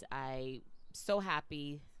 And I'm so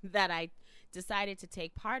happy that I decided to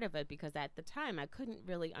take part of it, because at the time I couldn't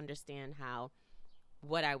really understand how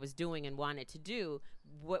what I was doing and wanted to do,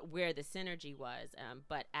 where the synergy was.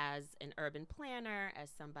 But as an urban planner, as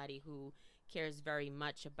somebody who cares very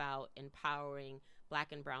much about empowering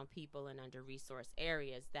Black and brown people in under-resourced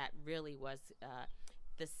areas, that really was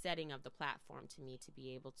the setting of the platform to me to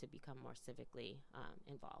be able to become more civically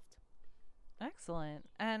involved. Excellent.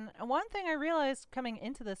 And one thing I realized coming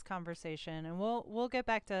into this conversation, and we'll get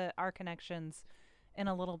back to our connections in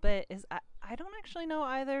a little bit, is I don't actually know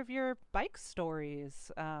either of your bike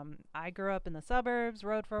stories. I grew up in the suburbs,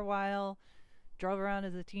 rode for a while, drove around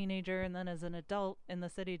as a teenager, and then as an adult in the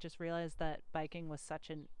city just realized that biking was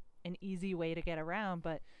such an easy way to get around.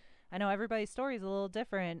 But I know everybody's story is a little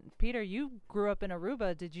different. Peter, you grew up in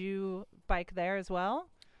Aruba. Did you bike there as well?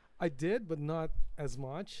 I did, but not as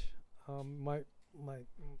much. My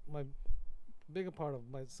bigger part of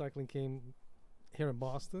my cycling came here in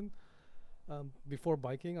Boston. Before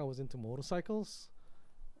biking, I was into motorcycles,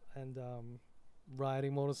 and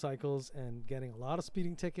riding motorcycles and getting a lot of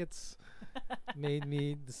speeding tickets made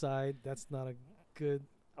me decide that's not a good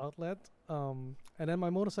outlet. And then my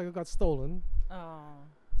motorcycle got stolen. Oh.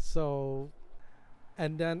 So,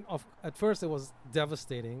 and then at first it was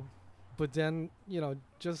devastating, but then,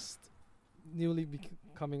 just newly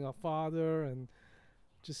becoming a father and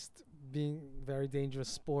just being very dangerous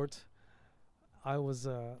sport, we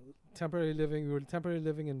were temporarily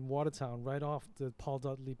living in Watertown, right off the Paul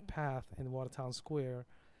Dudley path in Watertown Square,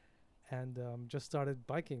 and just started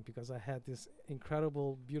biking because I had this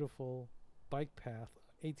incredible, beautiful bike path,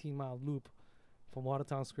 18-mile loop from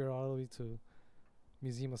Watertown Square all the way to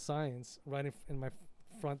Museum of Science, right in my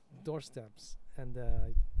front doorsteps. And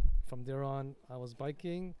from there on, I was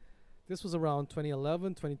biking. This was around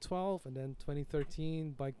 2011, 2012, and then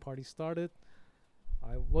 2013, Bike Party started.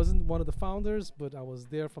 I wasn't one of the founders, but I was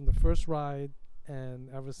there from the first ride, and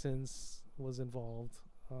ever since was involved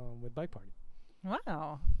with Bike Party.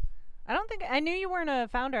 Wow. I knew you weren't a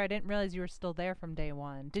founder. I didn't realize you were still there from day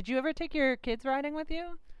one. Did you ever take your kids riding with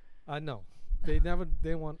you? No. They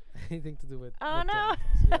didn't want anything to do with Oh, with no.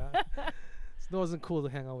 Dad. Yeah. It wasn't cool to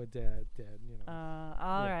hang out with dad,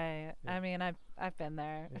 All right. Yeah. I mean, I've been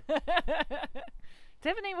there.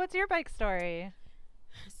 Tiffany, what's your bike story?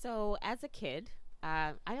 So as a kid,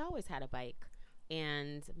 I always had a bike,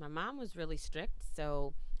 and my mom was really strict.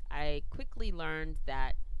 So I quickly learned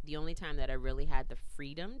that the only time that I really had the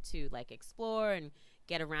freedom to explore and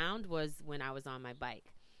get around was when I was on my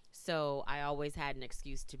bike. So I always had an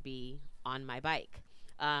excuse to be on my bike.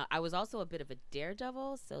 I was also a bit of a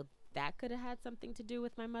daredevil, so that could have had something to do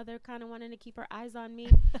with my mother kind of wanting to keep her eyes on me.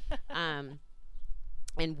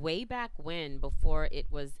 And way back when, before it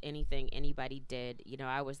was anything anybody did,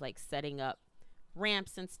 I was setting up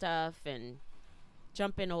ramps and stuff and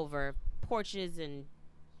jumping over porches and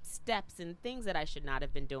steps and things that I should not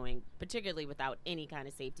have been doing, particularly without any kind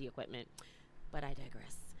of safety equipment. But I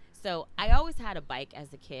digress. So I always had a bike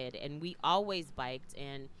as a kid, and we always biked.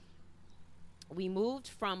 And we moved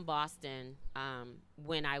from Boston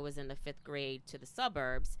when I was in the 5th grade to the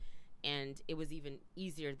suburbs, and it was even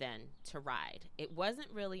easier then to ride. It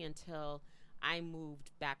wasn't really until I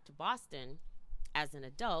moved back to Boston as an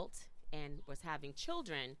adult and was having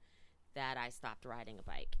children that I stopped riding a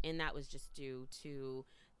bike. And that was just due to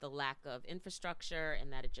the lack of infrastructure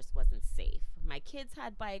and that it just wasn't safe. My kids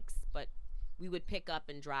had bikes, but we would pick up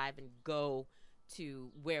and drive and go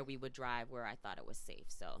to where we would drive where I thought it was safe.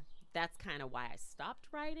 So that's kind of why I stopped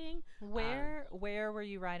riding. Where were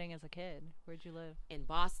you riding as a kid? Where'd you live? In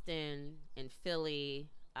Boston, in Philly,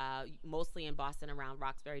 mostly in Boston around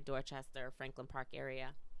Roxbury, Dorchester, Franklin Park area.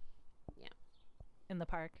 Yeah. In the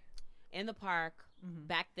park? In the park. Mm-hmm.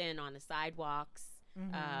 Back then on the sidewalks.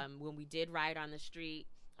 Mm-hmm. When we did ride on the street,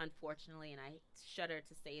 unfortunately, and I shudder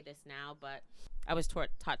to say this now, but I was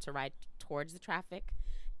taught to ride towards the traffic.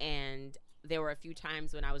 And there were a few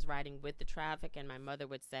times when I was riding with the traffic and my mother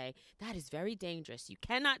would say, that is very dangerous. You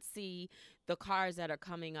cannot see the cars that are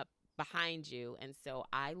coming up behind you. And so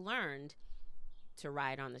I learned to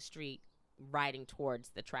ride on the street, riding towards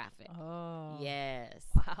the traffic. Oh. Yes.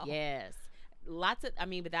 Wow. Yes.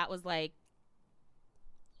 but that was like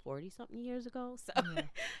 40 something years ago. So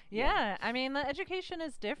Yeah, I mean, the education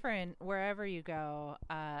is different wherever you go.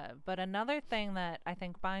 But another thing that I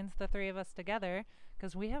think binds the three of us together,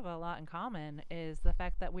 because we have a lot in common, is the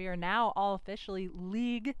fact that we are now all officially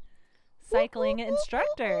league cycling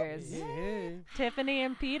instructors. Hey. Tiffany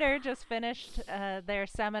and Peter just finished their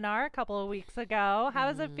seminar a couple of weeks ago. How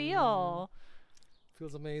does it feel?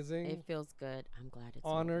 Feels amazing. it feels good. I'm glad it's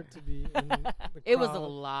Honored over. to be in the It was a crowd.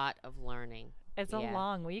 lot of learning. It's a Yeah.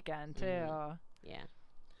 long weekend, too. Yeah.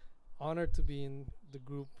 Honored to be in the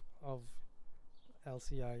group of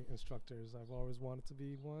LCI instructors. I've always wanted to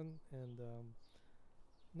be one, and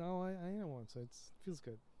now I am one, so it feels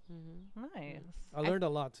good. Mm-hmm. Nice. I learned a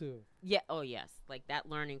lot too. Yeah. Oh yes. Like that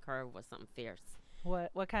learning curve was something fierce.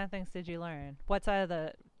 What kind of things did you learn? What side of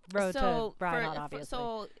the road to So ride on, obviously?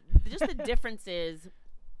 so just the differences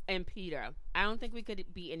in Peter. I don't think we could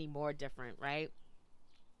be any more different, right?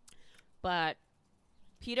 But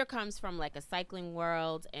Peter comes from like a cycling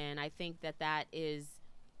world, and I think that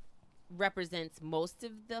represents most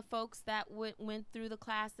of the folks that went through the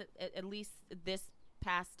class at least this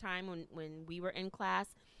past time when we were in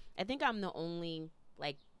class. I think I'm the only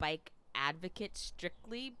like bike advocate,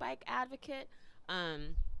 strictly bike advocate.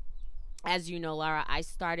 As you know, Laura, I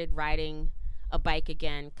started riding a bike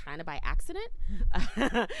again kind of by accident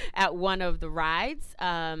at one of the rides.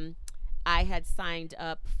 I had signed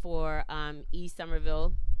up for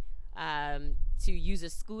Somerville to use a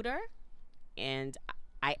scooter, and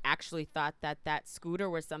I actually thought that scooter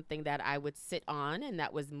was something that I would sit on and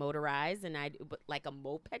that was motorized and like a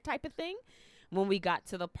moped type of thing. When we got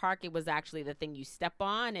to the park, it was actually the thing you step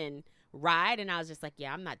on and ride, and I was just like,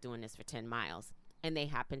 yeah, I'm not doing this for 10 miles. And they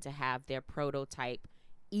happened to have their prototype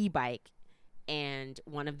e-bike, and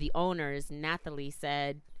one of the owners, Nathalie,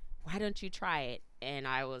 said, why don't you try it? And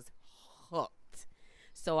I was hooked.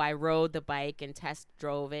 So I rode the bike and test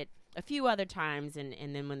drove it a few other times, and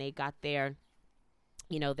then when they got their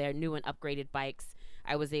new and upgraded bikes,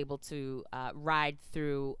 I was able to ride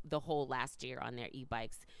through the whole last year on their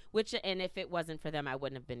e-bikes, and if it wasn't for them, I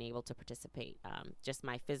wouldn't have been able to participate. Just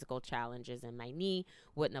my physical challenges and my knee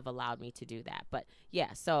wouldn't have allowed me to do that. But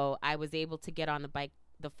yeah, so I was able to get on the bike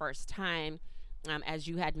the first time. As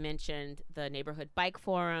you had mentioned, the Neighborhood Bike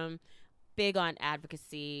Forum, big on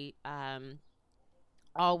advocacy,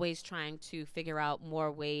 always trying to figure out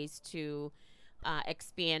more ways to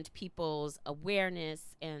expand people's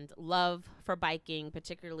awareness and love for biking,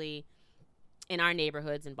 particularly in our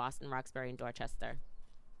neighborhoods in Boston, Roxbury, and Dorchester.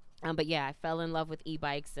 But yeah, I fell in love with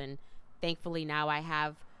e-bikes, and thankfully now I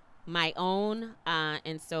have my own.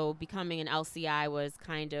 And so becoming an LCI was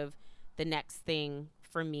kind of the next thing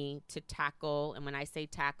for me to tackle. And when I say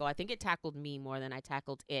tackle, I think it tackled me more than I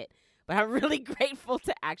tackled it. But I'm really grateful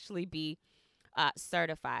to actually be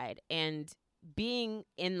certified. And being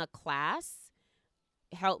in the class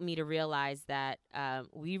helped me to realize that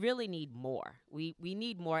we really need more. We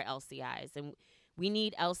need more LCIs, and we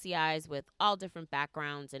need LCIs with all different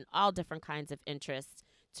backgrounds and all different kinds of interests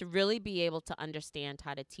to really be able to understand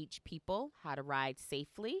how to teach people how to ride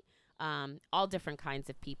safely, all different kinds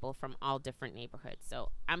of people from all different neighborhoods.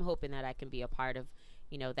 So I'm hoping that I can be a part of,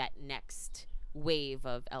 that next wave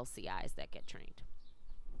of LCIs that get trained.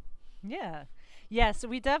 Yeah. Yes,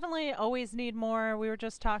 we definitely always need more. We were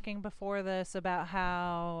just talking before this about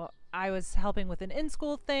how I was helping with an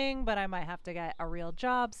in-school thing, but I might have to get a real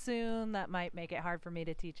job soon. That might make it hard for me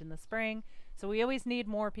to teach in the spring. So we always need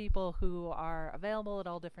more people who are available at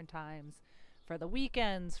all different times for the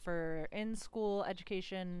weekends, for in-school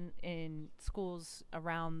education in schools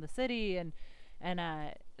around the city. And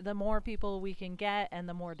the more people we can get and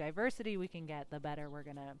the more diversity we can get, the better we're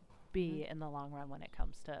going to be in the long run when it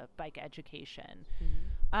comes to bike education.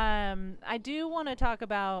 I do want to talk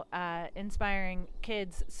about inspiring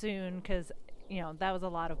kids soon, because that was a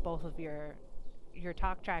lot of both of your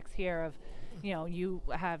talk tracks here of you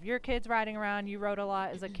have your kids riding around. You rode a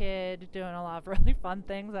lot as a kid, doing a lot of really fun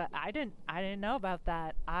things that I didn't know about.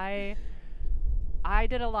 That I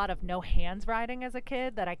did a lot of no hands riding as a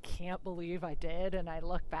kid that I can't believe I did, and I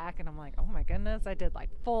look back and I'm like, oh my goodness, I did like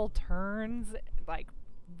full turns like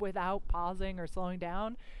without pausing or slowing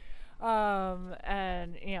down,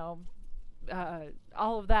 and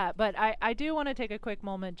all of that. But I do want to take a quick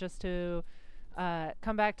moment just to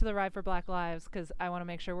come back to the Ride for Black Lives, because I want to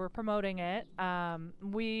make sure we're promoting it.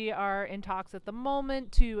 We are in talks at the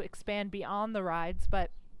moment to expand beyond the rides,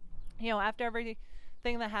 but after everything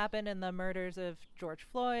that happened in the murders of George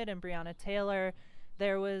Floyd and Breonna Taylor,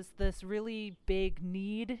 there was this really big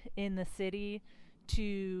need in the city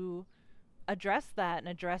to address that and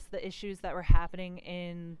address the issues that were happening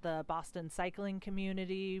in the Boston cycling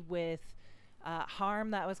community with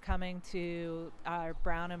harm that was coming to our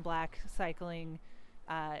brown and black cycling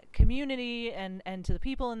community and to the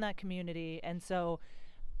people in that community. And so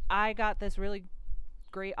I got this really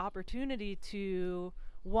great opportunity to,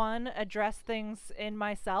 one, address things in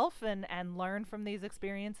myself and learn from these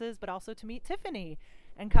experiences, but also to meet Tiffany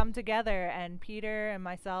and come together. And Peter and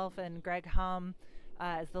myself and Greg Hum,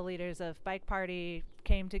 as the leaders of Bike Party,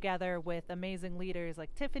 came together with amazing leaders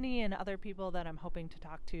like Tiffany and other people that I'm hoping to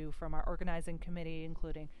talk to from our organizing committee,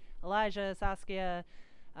 including Elijah, Saskia,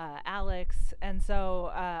 Alex. And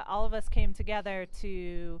so all of us came together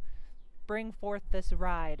to bring forth this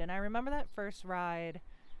ride. And I remember that first ride,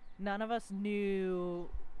 none of us knew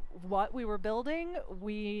what we were building.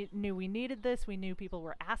 We knew we needed this. We knew people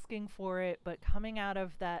were asking for it. But coming out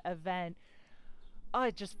of that event,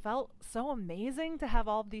 it just felt so amazing to have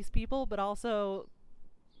all of these people, but also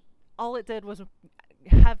all it did was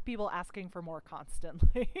have people asking for more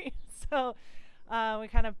constantly. So we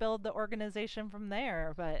kind of build the organization from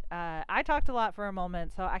there. But I talked a lot for a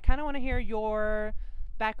moment, so I kind of want to hear your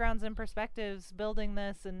backgrounds and perspectives building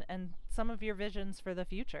this and some of your visions for the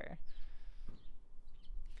future.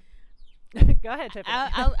 Go ahead, Tiffany.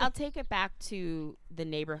 I'll take it back to the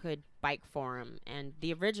Neighborhood Bike Forum, and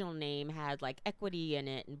the original name had like equity in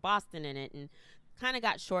it and Boston in it, and kind of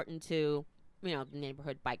got shortened to, the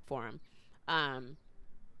Neighborhood Bike Forum.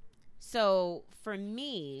 So for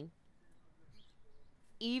me,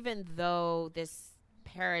 even though this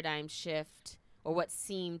paradigm shift, or what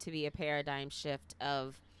seemed to be a paradigm shift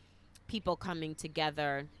of people coming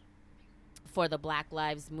together for the Black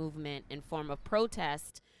Lives Movement in form of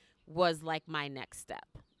protest, was like my next step.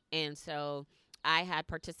 And so I had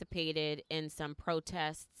participated in some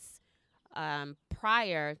protests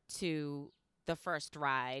prior to the first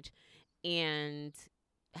ride, and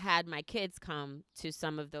had my kids come to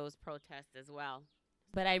some of those protests as well.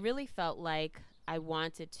 But I really felt like I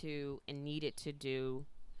wanted to and needed to do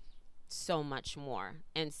so much more.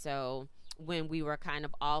 And so when we were kind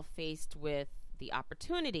of all faced with the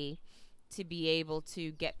opportunity to be able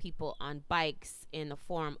to get people on bikes in the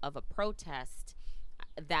form of a protest,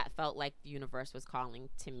 that felt like the universe was calling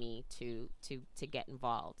to me to get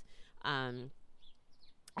involved.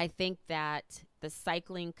 I think that the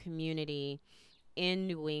cycling community in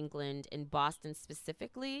New England, in Boston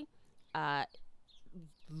specifically,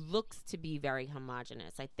 looks to be very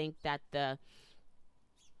homogenous. I think that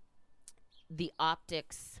the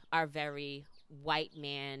optics are very white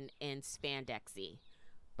man and spandexy,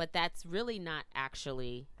 but that's really not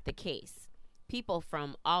actually the case. People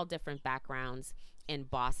from all different backgrounds in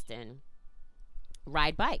Boston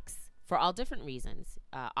ride bikes for all different reasons.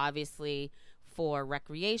 Obviously for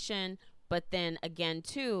recreation, but then again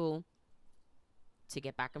too, to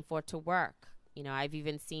get back and forth to work. I've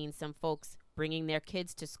even seen some folks bringing their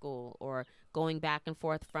kids to school or going back and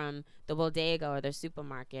forth from the bodega or their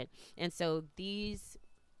supermarket. And so these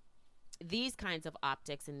kinds of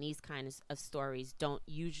optics and these kinds of stories don't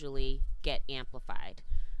usually get amplified.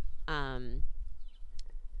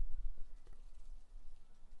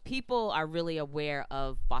 People are really aware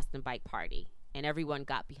of Boston Bike Party, and everyone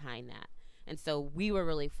got behind that. And so we were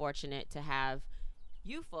really fortunate to have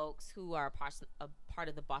you folks who are a part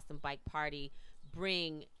of the Boston Bike Party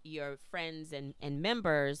bring your friends and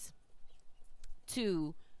members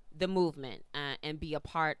to the movement and be a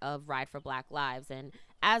part of Ride for Black Lives. And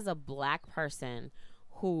as a Black person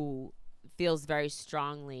who feels very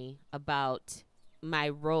strongly about my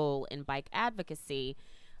role in bike advocacy,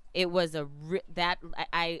 it was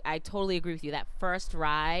I totally agree with you. That first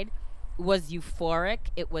ride was euphoric.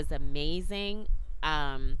 It was amazing.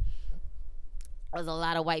 There was a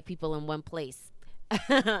lot of white people in one place,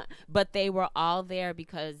 but they were all there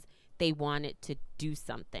because they wanted to do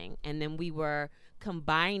something. And then we were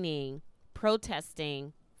combining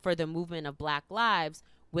protesting for the movement of Black lives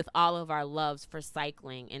with all of our loves for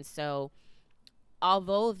cycling. And so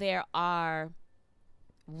although there are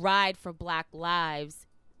Ride for Black Lives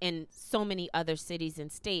in so many other cities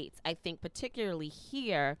and states, I think particularly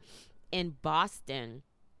here in Boston,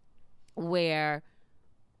 where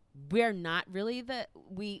we're not really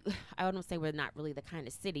I wouldn't say we're not really the kind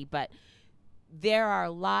of city, but there are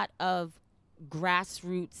a lot of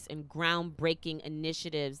grassroots and groundbreaking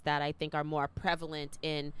initiatives that I think are more prevalent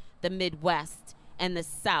in the Midwest and the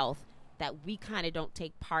South that we kind of don't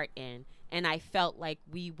take part in. And I felt like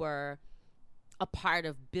we were a part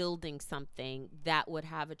of building something that would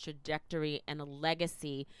have a trajectory and a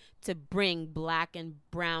legacy to bring Black and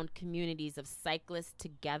brown communities of cyclists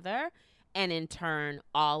together and in turn,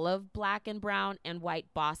 all of Black and brown and white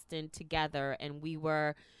Boston together. And we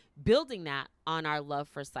were building that on our love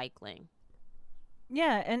for cycling.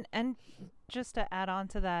 Yeah, and just to add on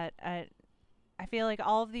to that, I feel like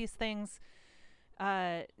all of these things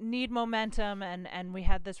need momentum, and we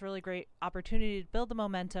had this really great opportunity to build the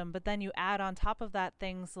momentum, but then you add on top of that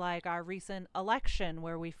things like our recent election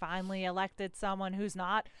where we finally elected someone who's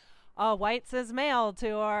not a white cis male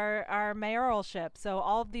to our mayoralship. So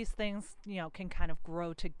all of these things, can kind of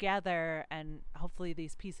grow together, and hopefully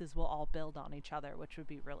these pieces will all build on each other, which would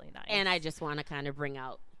be really nice. And I just want to kind of bring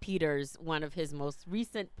out Peter's, one of his most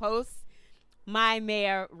recent posts. My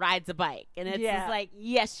mayor rides a bike. And it's just like,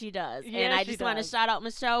 yes, she does. Yeah, and I she just want to does. shout out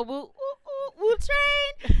Michelle Wu, Wu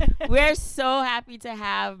Train. We're so happy to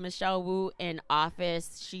have Michelle Wu in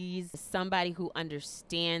office. She's somebody who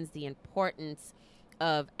understands the importance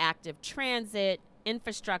of active transit,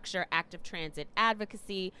 infrastructure, active transit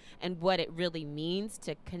advocacy, and what it really means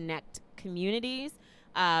to connect communities.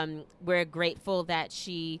 We're grateful that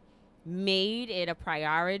she made it a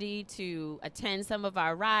priority to attend some of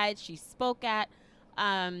our rides. She spoke at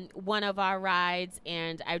one of our rides,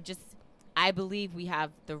 and I believe we have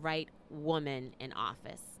the right woman in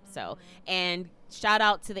office. So, and shout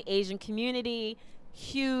out to the Asian community,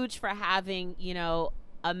 huge for having,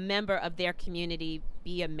 a member of their community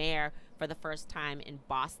be a mayor for the first time in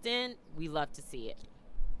Boston. We love to see it.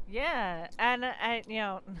 Yeah, and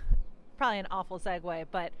probably an awful segue,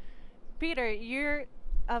 but Peter, you're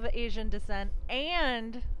of Asian descent,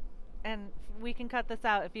 and we can cut this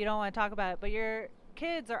out if you don't want to talk about it, but your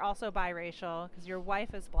kids are also biracial because your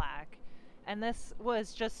wife is Black, and this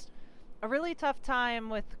was just a really tough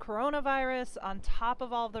time with coronavirus on top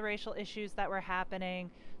of all of the racial issues that were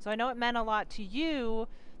happening. So I know it meant a lot to you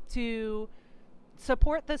to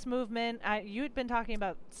support this movement. You had been talking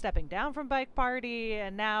about stepping down from Bike Party,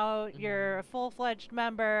 and now you're a full-fledged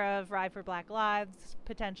member of Ride for Black Lives,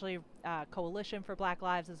 potentially Coalition for Black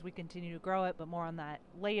Lives as we continue to grow it, but more on that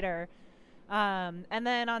later. And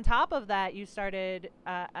then on top of that, you started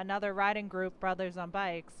another riding group, Brothers on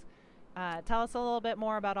Bikes. Tell us a little bit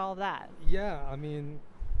more about all of that. Yeah, I mean,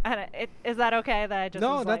 Is that okay that I just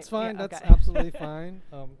no, was that's fine. yeah, That's okay. absolutely fine.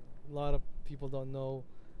 A lot of people don't know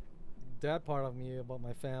that part of me about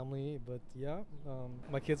my family, but yeah,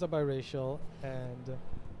 my kids are biracial, and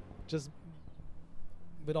just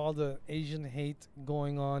with all the Asian hate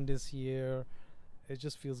going on this year, it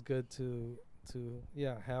just feels good to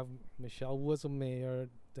have Michelle Wu as a mayor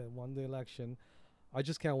that won the election. I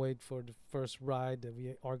just can't wait for the first ride that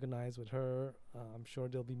we organize with her. I'm sure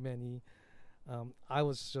there'll be many. I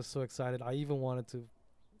was just so excited. I even wanted to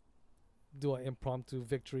do an impromptu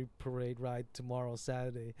victory parade ride tomorrow,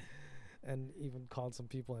 Saturday, and even called some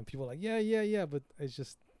people, and people were like, yeah, but it's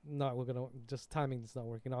just not. Timing is not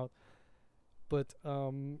working out. But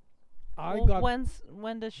when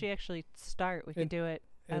does she actually start? We can do it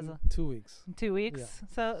as in a 2 weeks. 2 weeks.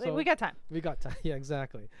 Yeah. So we got time. We got time. Yeah,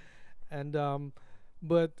 exactly. And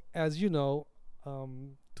but as you know,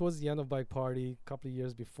 towards the end of Bike Party, a couple of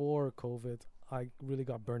years before COVID, I really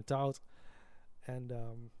got burnt out, and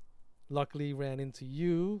luckily ran into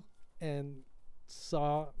you and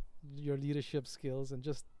saw your leadership skills and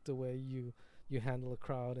just the way you handle a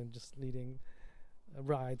crowd and just leading a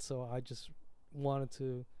ride. So I just wanted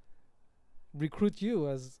to recruit you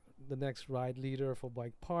as the next ride leader for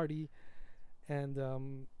Bike Party, and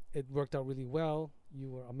it worked out really well. You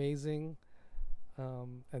were amazing,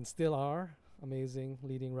 and still are amazing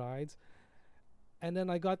leading rides. And then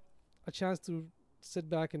I got a chance to sit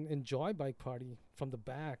back and enjoy Bike Party from the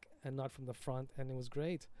back and not from the front, and it was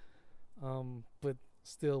great. But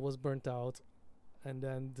still was burnt out, and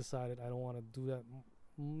then decided I don't want to do that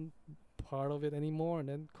part of it anymore. And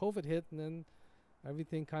then COVID hit, and then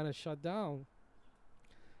everything kind of shut down.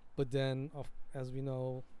 But then, as we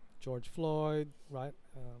know, George Floyd, right?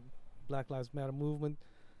 Black Lives Matter movement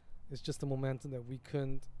is just a momentum that we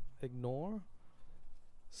couldn't ignore.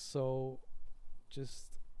 So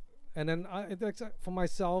and then for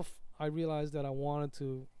myself, I realized that I wanted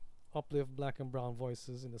to uplift Black and brown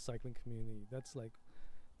voices in the cycling community. That's like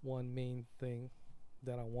one main thing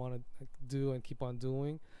that I want to do and keep on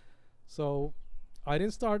doing. So I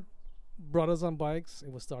didn't start Brothers on Bikes.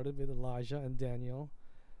 It was started with Elijah and Daniel,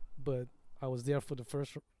 but I was there for the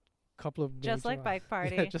first couple of Just like Bike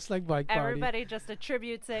Party. Yeah, just like Bike Party. Everybody just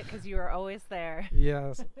attributes it because you were always there.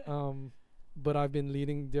 Yes. But I've been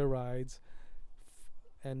leading their rides.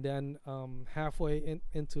 And then halfway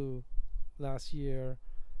into last year,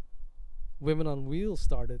 Women on Wheels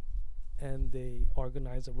started, and they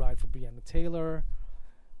organized a ride for Breonna Taylor,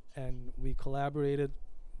 and we collaborated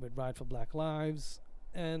with Ride for Black Lives,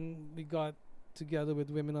 and we got together with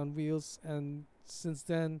Women on Wheels, and since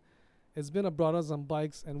then it's been a Brothers on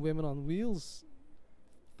Bikes and Women on Wheels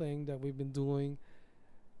thing that we've been doing,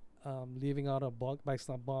 leaving out our Bikes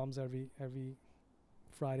Not Bombs every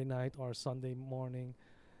Friday night or Sunday morning,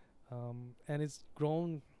 and it's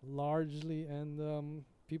grown largely, and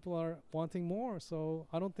people are wanting more, so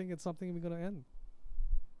I don't think it's something we're going to end.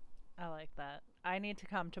 I like that. I need to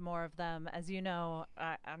come to more of them. As you know,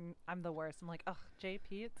 I'm the worst. I'm like, oh, JP,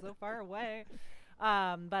 it's so far away.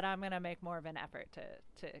 But I'm gonna make more of an effort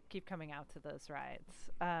to keep coming out to those rides.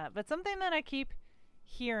 But something that I keep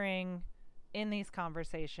hearing in these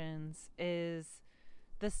conversations is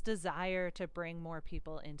this desire to bring more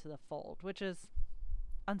people into the fold, which is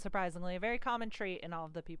unsurprisingly a very common trait in all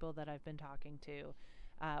of the people that I've been talking to.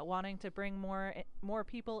 Wanting to bring more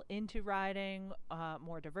people into riding,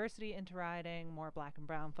 more diversity into riding, more Black and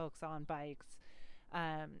brown folks on bikes.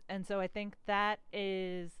 And so I think that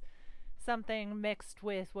is something mixed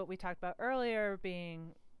with what we talked about earlier,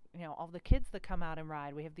 being, all the kids that come out and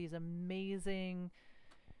ride. We have these amazing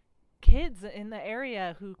kids in the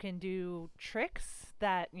area who can do tricks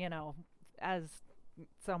that, as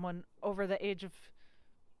someone over the age of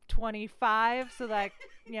 25, so that,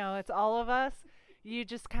 it's all of us, you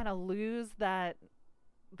just kind of lose that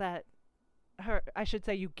I should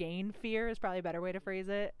say you gain fear is probably a better way to phrase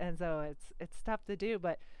it. And so it's tough to do,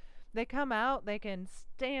 but they come out, they can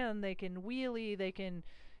stand, they can wheelie, they can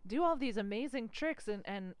do all these amazing tricks.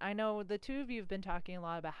 And I know the two of you have been talking a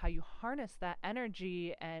lot about how you harness that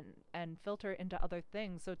energy and filter into other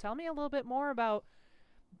things. So tell me a little bit more about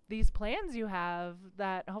these plans you have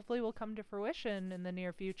that hopefully will come to fruition in the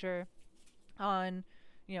near future on,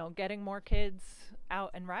 getting more kids out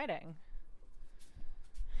and riding.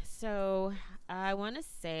 So I want to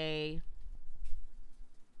say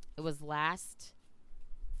it was last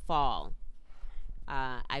fall.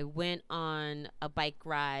 I went on a bike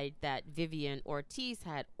ride that Vivian Ortiz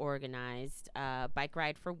had organized, a bike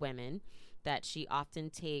ride for women, that she often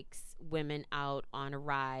takes women out on a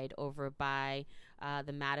ride over by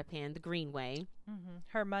the Mattapan, the Greenway. Mm-hmm.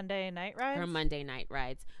 Her Monday night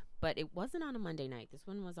rides? But it wasn't on a Monday night. This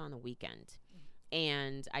one was on a weekend.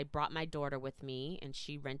 And I brought my daughter with me, and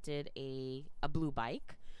she rented a blue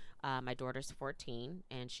bike. My daughter's 14,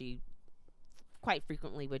 and she quite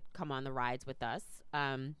frequently would come on the rides with us,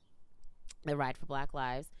 the Ride for Black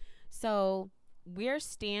Lives. So we're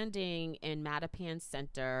standing in Mattapan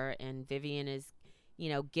Center, and Vivian is,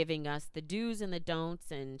 giving us the do's and the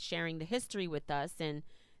don'ts and sharing the history with us. And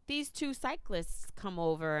these two cyclists come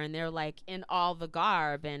over, and they're like in all the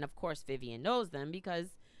garb. And of course, Vivian knows them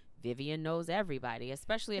because Vivian knows everybody,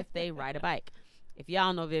 especially if they ride a bike. If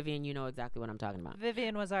y'all know Vivian, you know exactly what I'm talking about.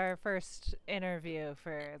 Vivian was our first interview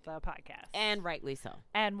for the podcast. And rightly so.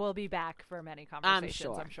 And we'll be back for many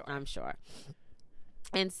conversations, I'm sure.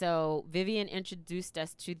 And so Vivian introduced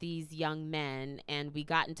us to these young men, and we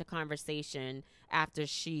got into conversation after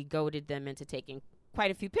she goaded them into taking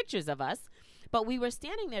quite a few pictures of us. But we were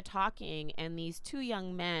standing there talking, and these two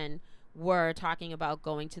young men were talking about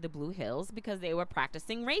going to the Blue Hills because they were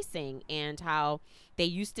practicing racing, and how they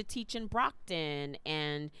used to teach in Brockton,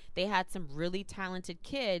 and they had some really talented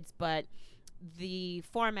kids, but the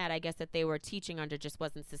format, I guess, that they were teaching under just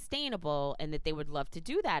wasn't sustainable, and that they would love to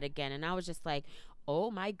do that again. And I was just like,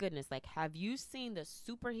 oh my goodness, like, have you seen the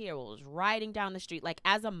superheroes riding down the street? Like,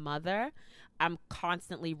 as a mother, I'm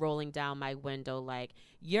constantly rolling down my window like,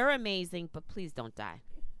 you're amazing, but please don't die.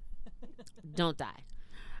 Don't die.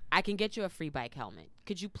 I can get you a free bike helmet.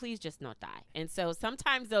 Could you please just not die? And so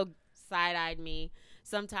sometimes they'll side-eye me.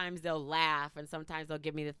 Sometimes they'll laugh, and sometimes they'll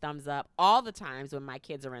give me the thumbs up. All the times when my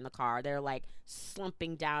kids are in the car, they're like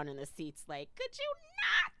slumping down in the seats like, could you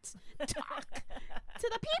not talk to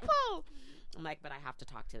the people? I'm like, but I have to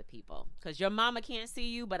talk to the people because your mama can't see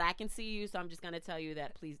you, but I can see you. So I'm just going to tell you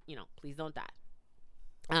that please don't die.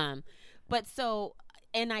 But so,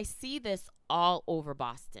 and I see this all over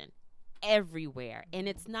Boston, everywhere. And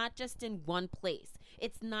it's not just in one place.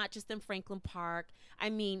 It's not just in Franklin Park. I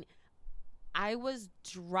mean, I was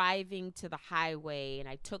driving to the highway, and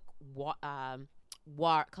I took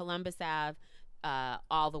Columbus Ave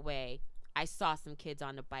all the way. I saw some kids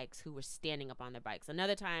on the bikes who were standing up on their bikes.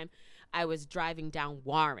 Another time, I was driving down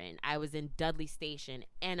Warren. I was in Dudley Station,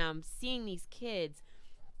 and I'm seeing these kids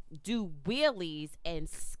do wheelies and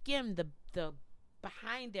skim the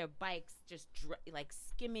behind their bikes, just like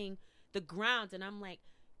skimming the ground. And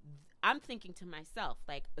I'm thinking to myself,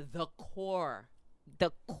 like, the core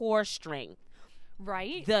strength,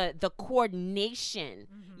 right? The coordination,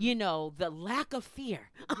 Mm-hmm. the lack of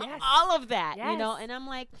fear, Yes. all of that, Yes. and I'm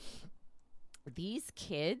like, these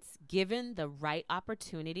kids, given the right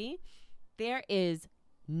opportunity, there is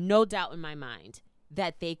no doubt in my mind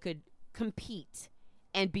that they could compete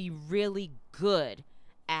and be really good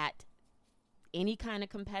at any kind of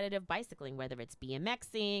competitive bicycling, whether it's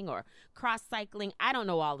BMXing or cross cycling. I don't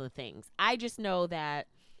know all the things. I just know that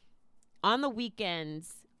on the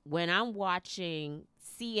weekends when I'm watching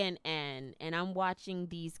CNN and I'm watching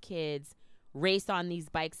these kids race on these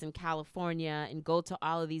bikes in California and go to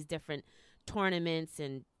all of these different tournaments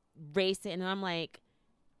and race it, and I'm like,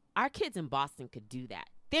 our kids in Boston could do that.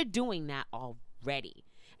 They're doing that already.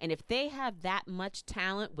 And if they have that much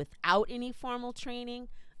talent without any formal training,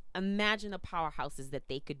 imagine the powerhouses that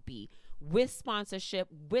they could be with sponsorship,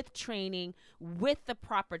 with training, with the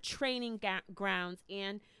proper training grounds,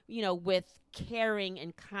 and, you know, with caring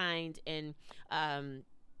and kind and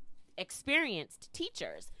experienced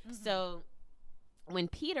teachers. Mm-hmm. So when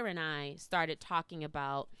Peter and I started talking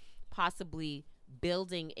about possibly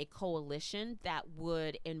building a coalition that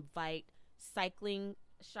would invite cycling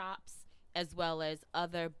shops as well as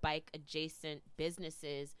other bike adjacent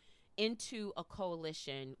businesses into a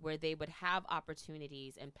coalition where they would have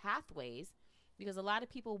opportunities and pathways, because a lot of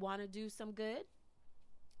people want to do some good.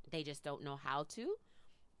 They just don't know how to.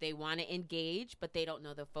 They want to engage, but they don't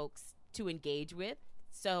know the folks to engage with.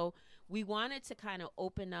 So we wanted to kind of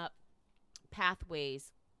open up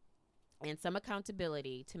pathways and some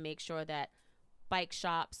accountability to make sure that bike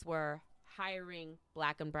shops were hiring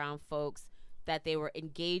Black and brown folks, that they were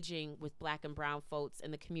engaging with Black and brown folks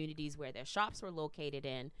in the communities where their shops were located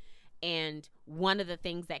in. And one of the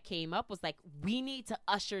things that came up was like, we need to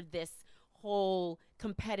usher this whole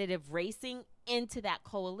competitive racing into that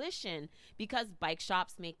coalition, because bike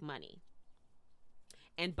shops make money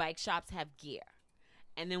and bike shops have gear.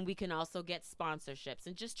 And then we can also get sponsorships,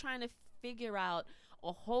 and just trying to figure out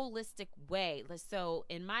a holistic way. So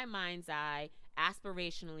in my mind's eye,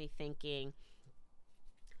 aspirationally thinking,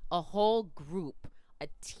 a whole group, a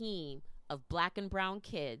team of Black and brown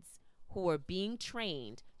kids who are being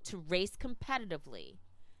trained to race competitively,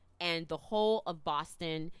 and the whole of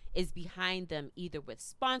Boston is behind them, either with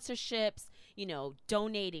sponsorships, you know,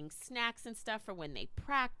 donating snacks and stuff for when they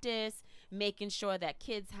practice, making sure that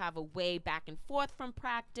kids have a way back and forth from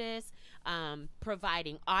practice,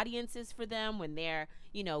 providing audiences for them when they're,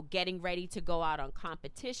 you know, getting ready to go out on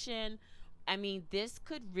competition. I mean, this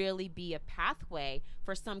could really be a pathway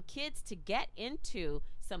for some kids to get into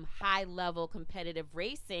some high-level competitive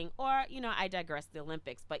racing, or, you know, I digress, the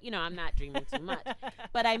Olympics, but, you know, I'm not dreaming too much.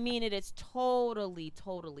 But I mean, it is totally,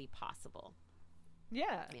 totally possible.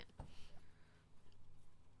 Yeah. Yeah.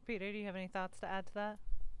 Peter, do you have any thoughts to add to that?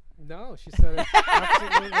 No, she said it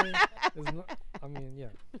absolutely is not. I mean, yeah.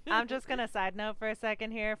 I'm just going to side note for a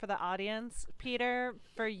second here for the audience. Peter,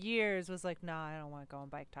 for years, was like, no, I don't want to go on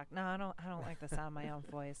bike talk. No, I don't like the sound of my own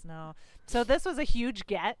voice. No. So this was a huge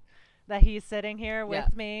get that he's sitting here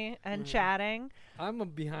with me and chatting. I'm a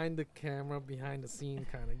behind the camera, behind the scene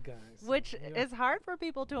kind of guy. So, Which yeah. is hard for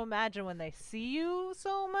people to imagine when they see you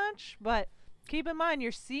so much. But keep in mind,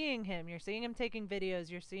 you're seeing him. You're seeing him taking videos.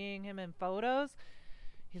 You're seeing him in photos.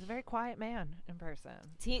 He's a very quiet man in person.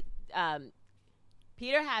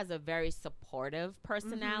 Peter has a very supportive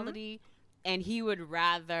personality, and he would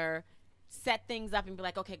rather set things up and be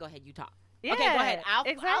like, okay, go ahead, you talk. Yeah, Okay, go ahead. I'll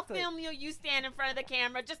exactly. film you. You stand in front of the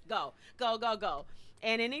camera. Just go.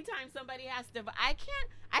 And anytime somebody has to, I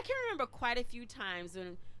can remember quite a few times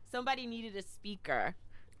when somebody needed a speaker,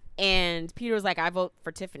 and Peter was like, I vote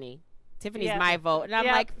for Tiffany. Tiffany's my vote. And I'm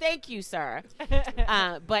like, thank you, sir.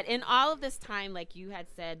 But in all of this time, like you had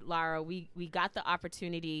said, Lara, we got the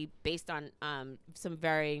opportunity based on some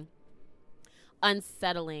very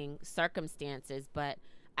unsettling circumstances. But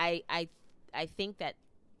I think that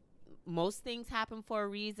most things happen for a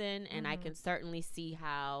reason, and I can certainly see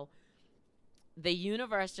how the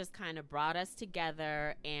universe just kind of brought us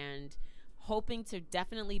together, and hoping to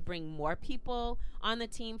definitely bring more people on the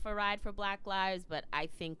team for Ride for Black Lives. But I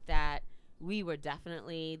think that we were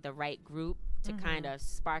definitely the right group to kind of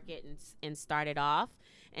spark it and start it off.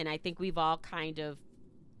 And I think we've all kind of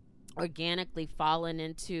organically fallen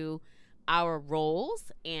into our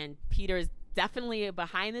roles, and Peter's definitely a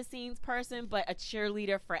behind the scenes person, but a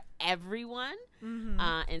cheerleader for everyone.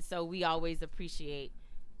 And so we always appreciate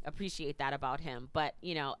that about him. But,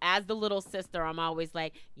 you know, as the little sister, I'm always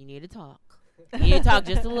like, you need to talk. You need to talk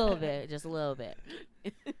just a little bit.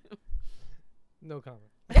 No comment.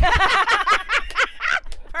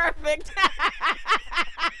 Perfect.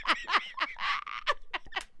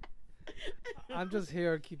 I'm just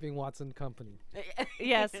here keeping Watson company.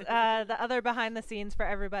 Yes, the other behind the scenes for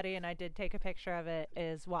everybody, and I did take a picture of it,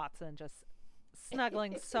 is Watson just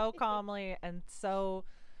snuggling so calmly and so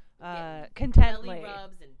Getting contently. belly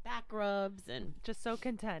rubs and back rubs and Just so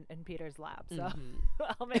content in Peter's lap. So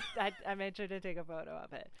Mhm. I made sure to take a photo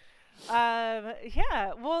of it.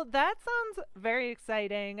 Yeah, well, that sounds very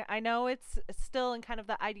exciting. I know it's still in kind of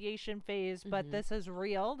the ideation phase, but Mhm. this is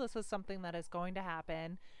real. This is something that is going to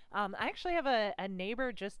happen. I actually have a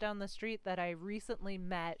neighbor just down the street that I recently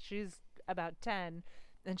met. She's about 10,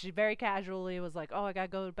 and she very casually was like, "Oh, I gotta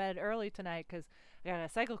go to bed early tonight because I got a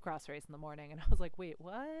cyclocross race in the morning." And I was like, "Wait,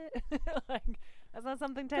 what?" Like, that's not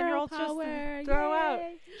something 10-year-olds just power, throw out.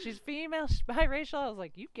 yay. She's female, she's biracial. I was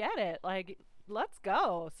like, "You get it. Like, let's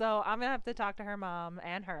go." So I'm gonna have to talk to her mom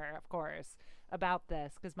and her, of course, about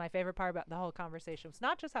this, because my favorite part about the whole conversation was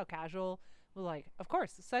not just how casual, but like, of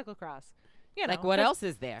course, cyclocross. You know, Like, what 'cause- else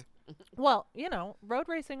is there? Well, road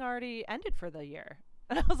racing already ended for the year.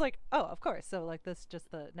 And I was like, "Oh, of course." So like, this is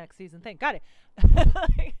just the next season thing. Got it.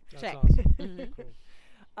 That's Check. awesome. Mhm.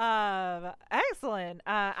 Cool. Excellent.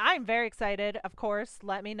 I'm very excited. Of course,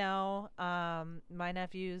 let me know. My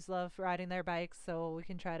nephews love riding their bikes, so we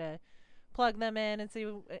can try to plug them in and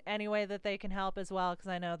see any way that they can help as well, because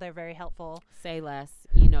I know they're very helpful. Say less.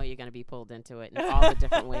 You know you're going to be pulled into it in all the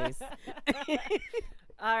different ways.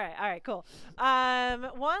 All right, cool.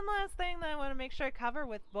 One last thing that I want to make sure I cover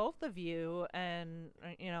with both of you, and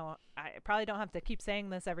I probably don't have to keep saying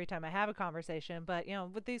this every time I have a conversation, but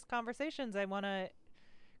with these conversations, I want to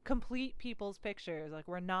complete people's pictures. Like,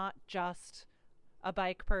 we're not just a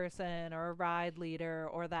bike person or a ride leader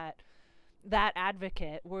or that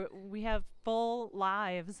advocate. We have full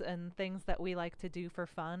lives and things that we like to do for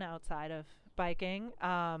fun outside of biking.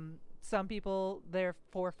 Some people, their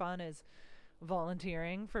for fun is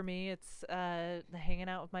volunteering. For me, it's hanging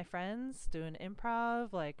out with my friends, doing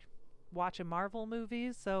improv, like watching Marvel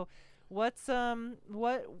movies. So what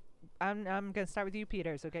I'm gonna start with you,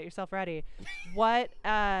 Peter, so get yourself ready. What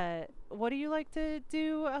do you like to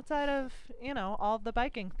do outside of all of the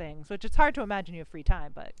biking things, which it's hard to imagine you have free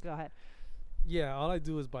time, but go ahead. Yeah, all I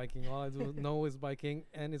do is biking. All I do know is biking,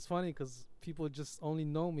 and it's funny because people just only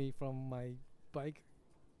know me from my bike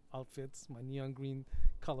outfits, my neon green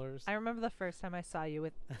colors. I remember the first time I saw you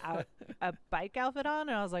without a bike outfit on,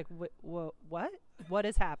 and I was like, what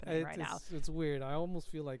is happening right now? It's weird. I almost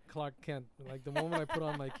feel like Clark Kent. Like, the moment I put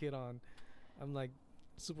on my kit on, I'm like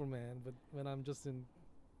Superman. But when I'm just in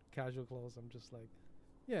casual clothes, I'm just like,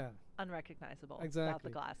 yeah. Unrecognizable without the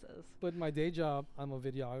Exactly. glasses. But my day job, I'm a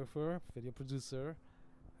videographer, video producer,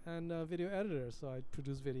 and a video editor. So I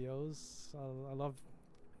produce videos. I love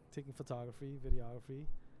taking photography, videography,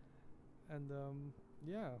 and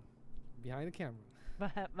yeah, behind the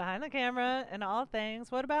camera. Behind the camera and all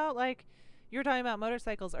things. What about, like, you were talking about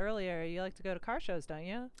motorcycles earlier. You like to go to car shows, don't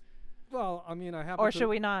you? Well, I mean, I have. Or should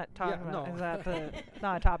we not talk Yeah, about? no. Is that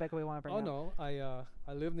not a topic we want to bring Oh up? no,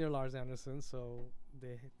 I live near Lars Anderson, so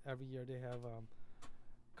every year they have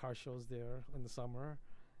car shows there in the summer,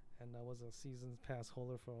 and I was a season pass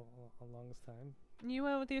holder for a longest time. You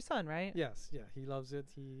went with your son, right? Yes, yeah, he loves it.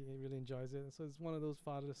 He really enjoys it. So it's one of those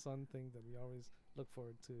father-son things that we always look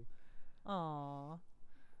forward to. Aw.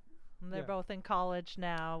 And they're Yeah. both in college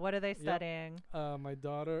now. What are they studying? My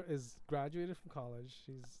daughter is graduated from college.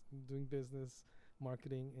 She's doing business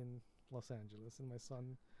marketing in Los Angeles, and my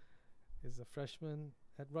son is a freshman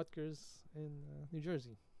at Rutgers in New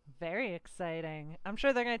Jersey. Very exciting. I'm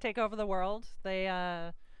sure they're going to take over the world. They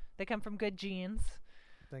come from good genes.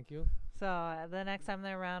 Thank you. So the next time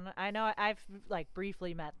they're around, I know I've like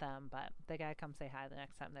briefly met them, but they got to come say hi the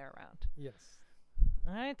next time they're around. Yes.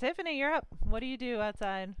 All right, Tiffany, you're up. What do you do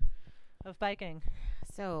outside of biking?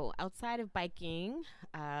 So, outside of biking,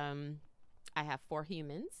 I have 4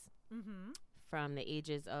 humans Mm-hmm. from the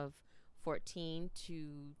ages of 14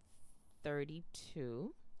 to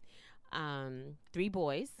 32. 3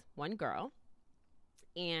 boys, 1 girl.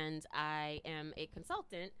 And I am a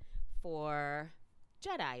consultant for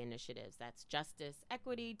JEDI initiatives. That's Justice,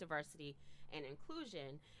 Equity, Diversity, and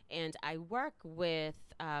Inclusion. And I work with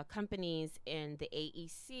companies in the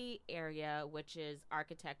AEC area, which is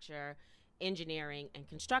architecture, engineering, and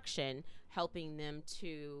construction, helping them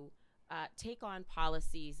to take on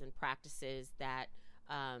policies and practices that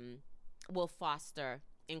will foster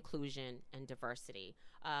inclusion and diversity.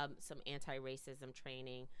 Some anti-racism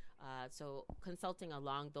training. So consulting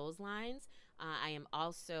along those lines. I am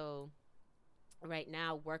also right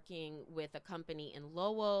now working with a company in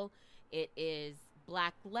Lowell. It is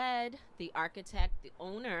Black led. The architect, the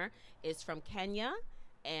owner, is from Kenya,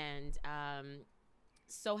 and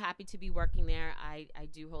so happy to be working there. I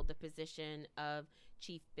do hold the position of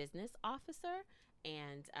Chief Business Officer,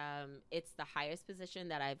 and it's the highest position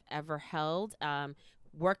that I've ever held.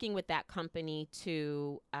 working with that company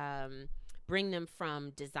to bring them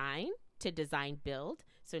from design to design build.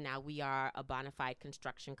 So now we are a bona fide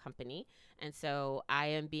construction company. And so I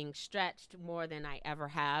am being stretched more than I ever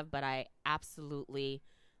have, but I absolutely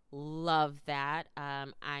love that. I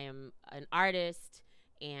am an artist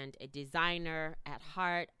and a designer at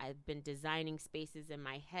heart. I've been designing spaces in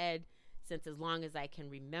my head since as long as I can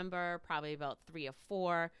remember, probably about 3 or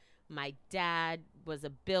 4. My dad was a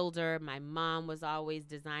builder. My mom was always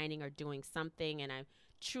designing or doing something, and I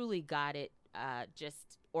truly got it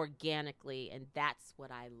just organically, and that's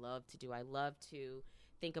what I love to do. I love to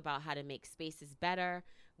think about how to make spaces better.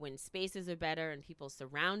 When spaces are better and people's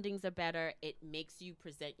surroundings are better, it makes you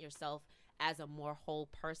present yourself as a more whole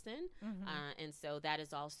person. And so that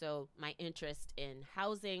is also my interest in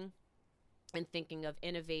housing and thinking of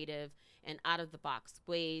innovative and out-of-the-box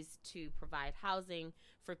ways to provide housing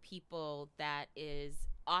for people that is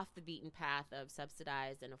off the beaten path of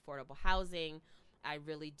subsidized and affordable housing. I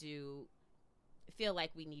really do feel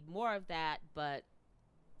like we need more of that, but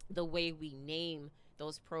the way we name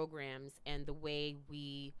those programs and the way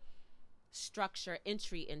we structure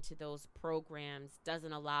entry into those programs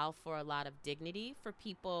doesn't allow for a lot of dignity for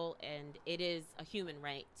people, and it is a human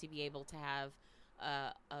right to be able to have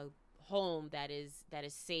a home that is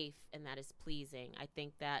safe and that is pleasing. I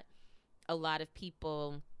think that a lot of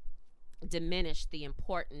people diminish the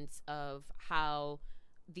importance of how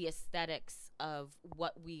the aesthetics of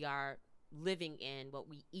what we are living in, what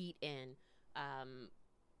we eat in,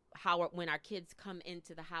 how when our kids come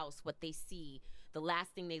into the house, what they see, the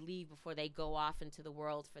last thing they leave before they go off into the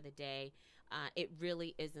world for the day, it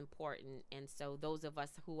really is important. And so those of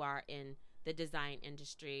us who are in the design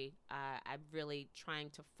industry, I'm really trying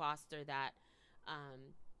to foster that,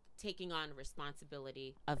 taking on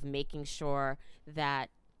responsibility of making sure that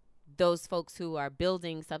those folks who are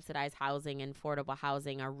building subsidized housing and affordable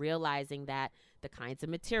housing are realizing that the kinds of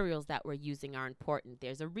materials that we're using are important.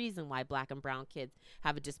 There's a reason why Black and brown kids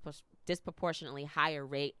have a disproportionately higher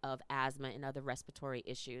rate of asthma and other respiratory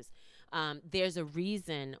issues. There's a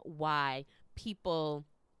reason why people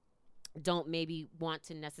don't maybe want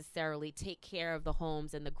to necessarily take care of the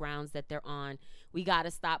homes and the grounds that they're on. We got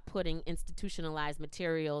to stop putting institutionalized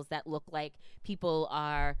materials that look like people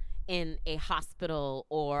are in a hospital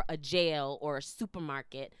or a jail or a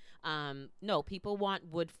supermarket. No, people want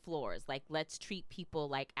wood floors. Like, let's treat people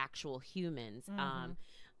like actual humans.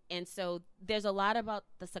 And so there's a lot about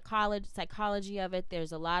the psychology of it.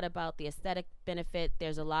 There's a lot about the aesthetic benefit.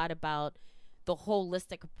 There's a lot about the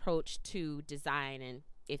holistic approach to design. And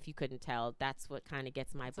if you couldn't tell, that's what kind of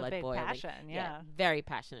gets my It's blood a big boiling. passion, yeah. Very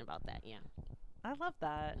passionate about that, yeah. I love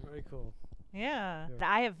that. Very cool. Yeah.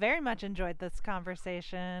 Yeah. I have very much enjoyed this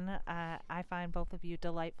conversation. I find both of you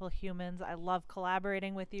delightful humans. I love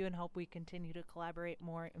collaborating with you and hope we continue to collaborate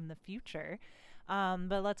more in the future.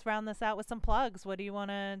 But let's round this out with some plugs. What do you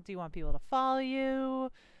want people to follow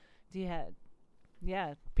you? Do you have...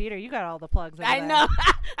 Yeah, Peter, you got all the plugs. Over I there. know.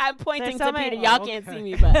 I'm pointing so to many- Peter. Y'all Oh, can't okay. see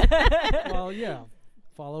me, but Well, yeah.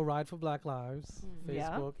 Follow Ride for Black Lives,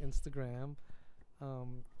 Yeah. Facebook, Instagram.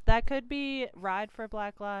 That could be Ride for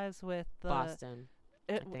Black Lives with the Boston.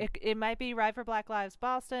 It, I think. it might be Ride for Black Lives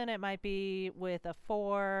Boston. It might be with a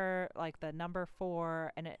 4, like the number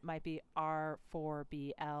 4, and it might be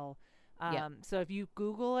R4BL. Yeah. So if you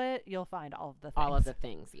Google it, you'll find all of the things. All of the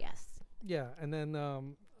things, yes. Yeah, and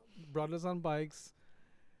then Brothers on Bikes.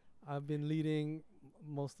 I've been leading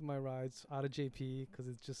most of my rides out of JP because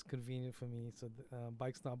it's just convenient for me. So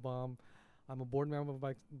Bikes Not Bomb. I'm a board member of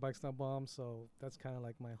Bikes Not Bomb, so that's kind of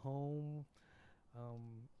like my home.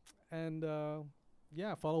 And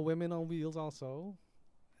yeah, follow Women on Wheels also,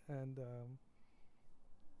 and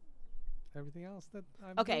everything else that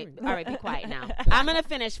I'm Okay, doing. all right, be quiet now. I'm going to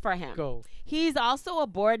finish for him. Go. He's also a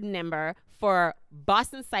board member for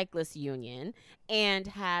Boston Cyclists Union and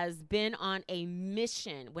has been on a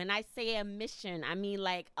mission. When I say a mission, I mean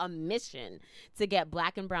like a mission to get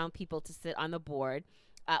Black and brown people to sit on the board,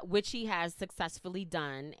 which he has successfully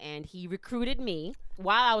done. And he recruited me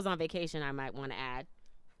while I was on vacation, I might want to add.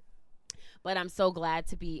 But I'm so glad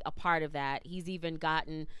to be a part of that. He's even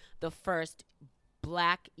gotten the first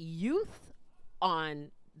Black youth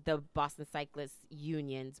on the Boston Cyclists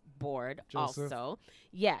Union's board. Joseph. Also.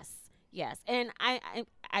 Yes. And I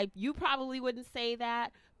you probably wouldn't say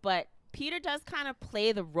that, but Peter does kind of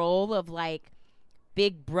play the role of like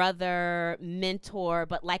big brother, mentor,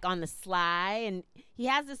 but like on the sly. And he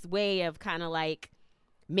has this way of kind of like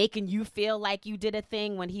making you feel like you did a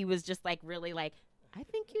thing when he was just like really like, I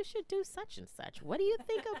think you should do such and such. What do you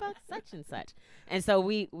think about such and such? And so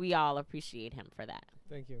we all appreciate him for that.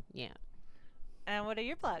 Thank you. Yeah. And what are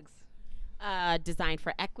your plugs? Design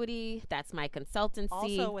for Equity. That's my consultancy.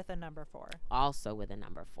 Also with a number 4. Also with a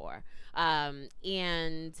number 4.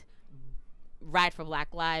 And Ride for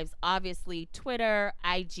Black Lives, obviously Twitter,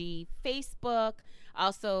 IG, Facebook.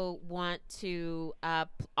 Also want to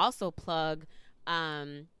also plug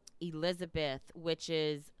Elizabeth, which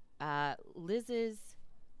is Liz's.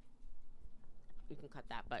 We can cut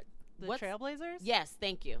that, but The what's- Trailblazers? Yes,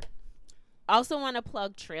 thank you. Also want to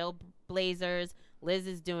plug Trailblazers. Liz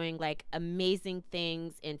is doing like amazing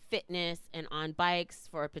things in fitness and on bikes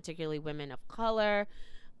for particularly women of color.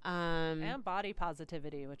 And body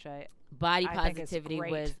positivity, which Body I think is positivity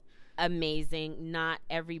great. was amazing. Not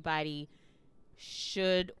everybody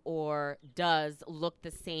should or does look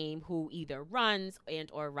the same who either runs and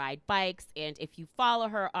or ride bikes. And if you follow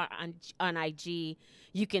her on IG,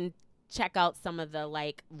 you can check out some of the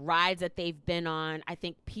like rides that they've been on. I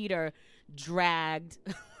think Peter dragged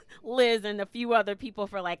Liz and a few other people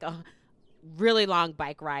for like a really long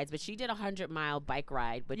bike rides, but she did a 100-mile bike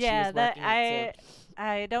ride, which she was working up to.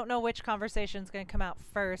 I don't know which conversation's going to come out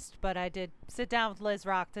first, but I did sit down with Liz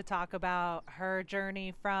Rock to talk about her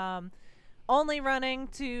journey from only running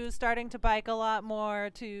to starting to bike a lot more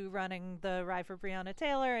to running the Ride for Breonna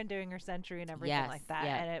Taylor and doing her century and everything Yes, like that.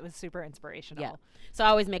 yeah. And it was super inspirational. Yeah. So I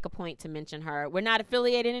always make a point to mention her. We're not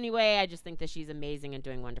affiliated anyway. I just think that she's amazing and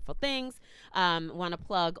doing wonderful things. Want to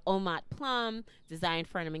plug Omot Plum, Design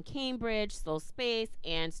Frenham in Cambridge, Soul Space,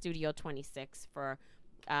 and Studio 26 for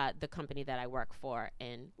the company that I work for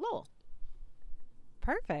in Lowell.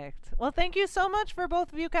 Perfect. Well, thank you so much for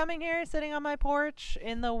both of you coming here, sitting on my porch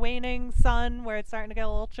in the waning sun where it's starting to get a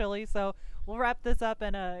little chilly. So we'll wrap this up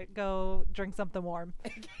and go drink something warm.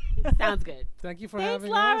 Sounds good. Thank you for Thanks, having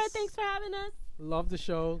Laura. us. Thanks for having us. Love the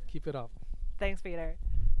show. Keep it up. Thanks, Peter.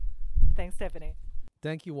 Thanks, Tiffany.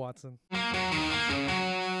 Thank you, Watson.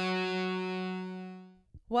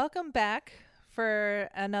 Welcome back for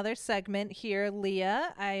another segment here,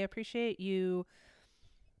 Leah. I appreciate you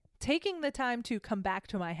taking the time to come back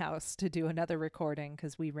to my house to do another recording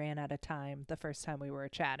because we ran out of time the first time we were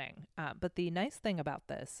chatting. But the nice thing about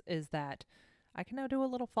this is that I can now do a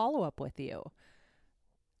little follow-up with you.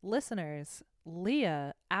 Listeners,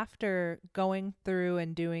 Leah, after going through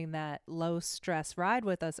and doing that low-stress ride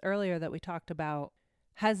with us earlier that we talked about,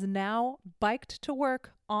 has now biked to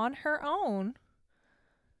work on her own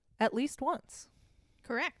at least once.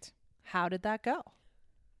 Correct. How did that go?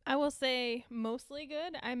 I will say mostly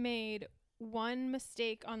good. I made one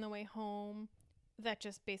mistake on the way home that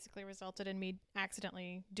just basically resulted in me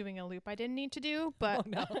accidentally doing a loop I didn't need to do, but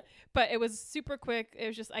but it was super quick. It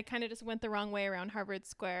was just I kind of just went the wrong way around Harvard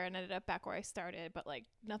Square and ended up back where I started, but like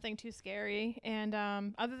nothing too scary. And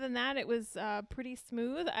other than that, it was pretty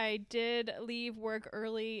smooth. I did leave work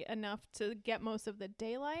early enough to get most of the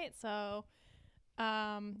daylight, so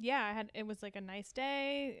it was like a nice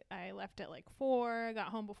day. I left at like 4, got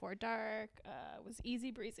home before dark. It was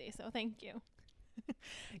easy breezy, so thank you.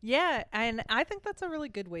 Yeah, and I think that's a really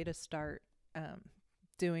good way to start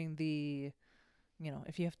doing the,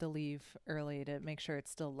 if you have to leave early to make sure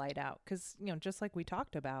it's still light out. Because, just like we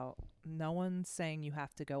talked about, no one's saying you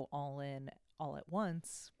have to go all in all at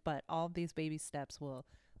once, but all of these baby steps will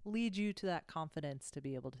lead you to that confidence to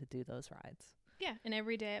be able to do those rides. Yeah, and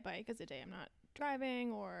every day I bike is a day I'm not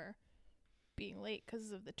driving or being late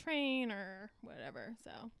because of the train or whatever.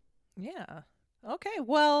 So Yeah. Okay,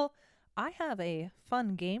 well, I have a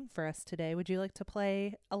fun game for us today. Would you like to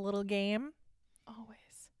play a little game?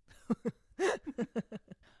 always.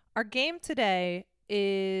 Our game today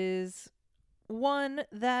is one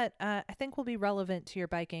that I think will be relevant to your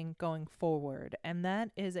biking going forward, and that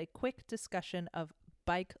is a quick discussion of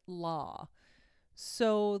bike law.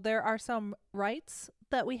 So there are some rights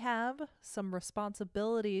that we have, some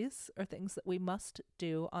responsibilities or things that we must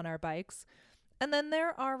do on our bikes, and then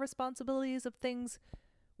there are responsibilities of things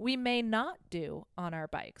we may not do on our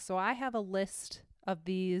bike. So I have a list of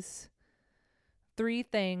these 3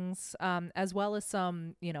 things, as well as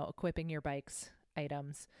some, equipping your bikes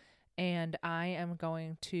items. And I am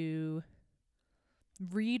going to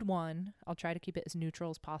read one. I'll try to keep it as neutral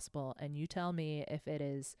as possible. And you tell me if it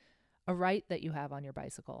is a right that you have on your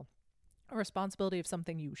bicycle, a responsibility of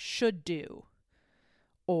something you should do,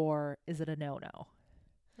 or is it a no-no?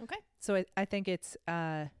 Okay. So I think it's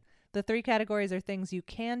the 3 categories are things you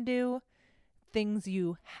can do, things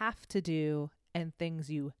you have to do, and things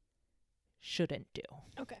you shouldn't do.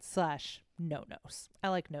 Okay. / no-nos. I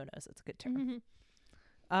like no-nos. It's a good term. Mm-hmm.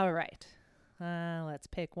 All right. Let's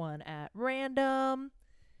pick one at random.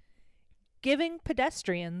 Giving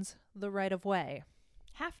pedestrians the right of way.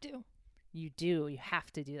 Have to. You do. You have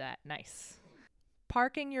to do that. Nice.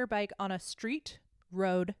 Parking your bike on a street,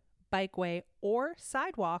 road, bikeway, or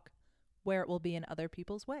sidewalk where it will be in other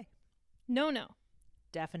people's way. No.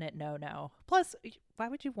 Definite no. Plus, why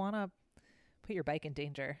would you want to put your bike in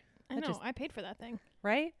danger? I That know. just- I paid for that thing.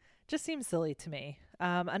 Right? Just seems silly to me.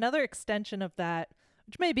 Another extension of that,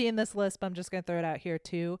 which may be in this list, but I'm just going to throw it out here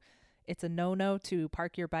too. It's a no to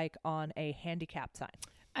park your bike on a handicap sign.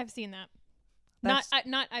 I've seen that. That's-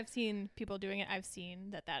 Not I've seen people doing it. I've seen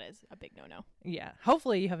that is a big no. Yeah.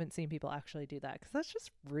 Hopefully you haven't seen people actually do that, because that's just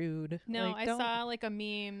rude. No, Like, I don't- saw like a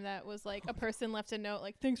meme that was like a person left a note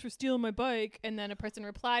like, "Thanks for stealing my bike," and then a person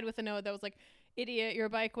replied with a note that was like, "Idiot, your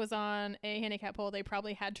bike was on a handicap pole. They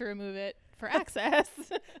probably had to remove it for access."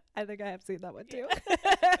 I think I have seen that one too.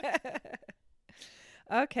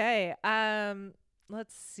 Okay.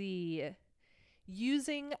 Let's see.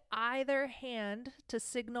 Using either hand to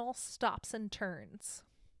signal stops and turns.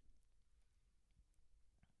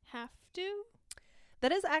 Have to?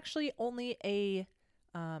 That is actually only a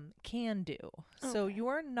can do. So Okay. you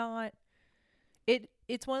are not.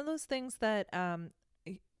 It's one of those things that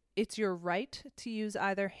it's your right to use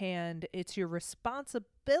either hand. It's your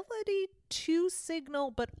responsibility to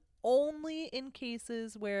signal, but only in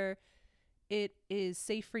cases where it is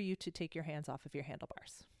safe for you to take your hands off of your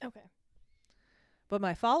handlebars. Okay. But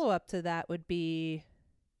my follow-up to that would be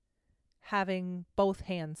having both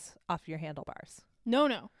hands off your handlebars.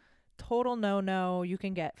 No. Total no. You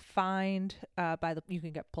can get fined you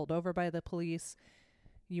can get pulled over by the police.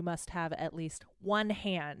 You must have at least one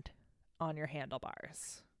hand on your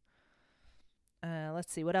handlebars.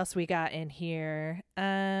 Let's see what else we got in here.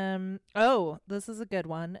 This is a good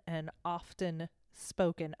one and often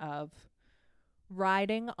spoken of.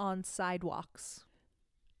 Riding on sidewalks.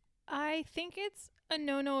 I think it's a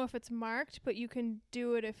no if it's marked, but you can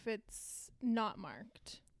do it if it's not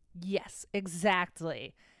marked. Yes,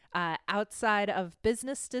 exactly. Outside of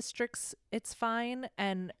business districts, it's fine,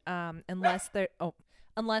 and unless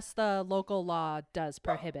the local law does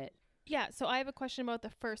prohibit. Yeah, so I have a question about the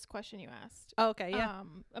first question you asked. Okay, yeah.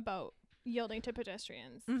 About yielding to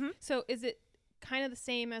pedestrians. Mm-hmm. So is it kind of the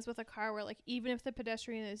same as with a car where like even if the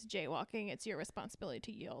pedestrian is jaywalking, it's your responsibility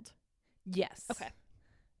to yield? Yes. Okay.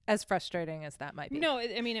 As frustrating as that might be. No,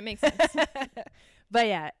 I mean it makes sense. But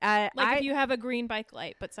yeah, Like if you have a green bike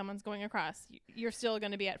light but someone's going across, you're still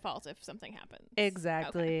going to be at fault if something happens.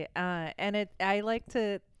 exactly. And I like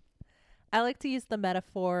to use the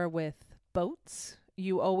metaphor with boats.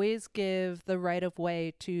 You always give the right of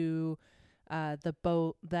way to the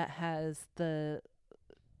boat that has the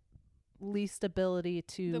least ability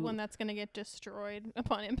to The one that's going to get destroyed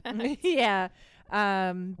upon impact. yeah.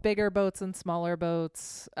 Bigger boats and smaller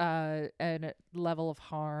boats, and level of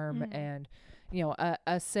harm. Mhm. And,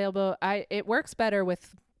 a sailboat, it works better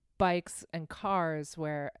with bikes and cars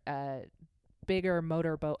where a bigger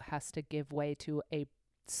motorboat has to give way to a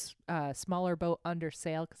smaller boat under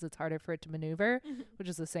sail because it's harder for it to maneuver, which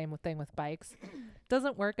is the same thing with bikes.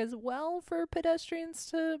 Doesn't work as well for pedestrians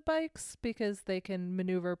to bikes because they can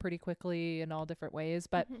maneuver pretty quickly in all different ways.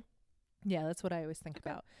 But Mhm. yeah, that's what I always think Okay.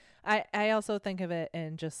 about. I also think of it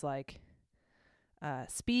in just like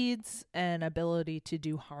speeds and ability to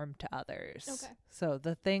do harm to others. Okay. So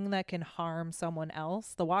the thing that can harm someone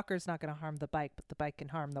else, the walker's not going to harm the bike, but the bike can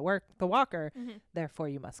harm the walker. Mhm. Therefore,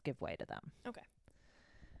 you must give way to them. Okay.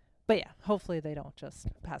 But yeah, hopefully they don't just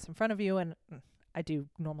pass in front of you. And I do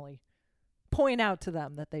normally point out to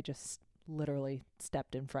them that they just literally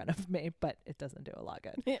stepped in front of me, but it doesn't do a lot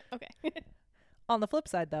good. Yeah, okay. On the flip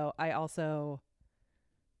side, though, I also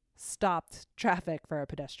stopped traffic for a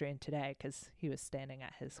pedestrian today because he was standing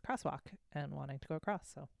at his crosswalk and wanting to go across.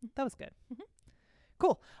 So that was good. Mhm.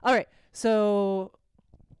 Cool. All right. So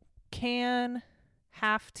can,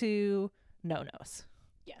 have to, no-nos.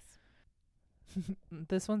 Yes.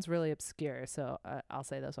 This one's really obscure, so I'll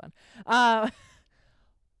say this one.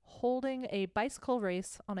 Holding a bicycle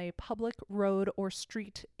race on a public road or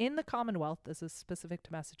street in the Commonwealth. This is specific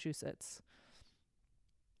to Massachusetts.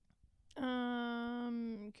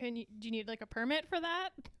 Do you need like a permit for that?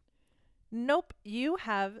 Nope. You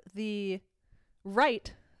have the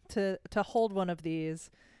right to hold one of these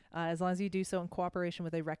as long as you do so in cooperation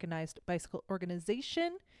with a recognized bicycle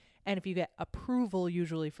organization, and if you get approval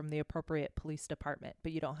usually from the appropriate police department,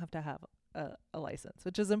 but you don't have to have a license,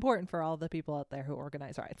 which is important for all the people out there who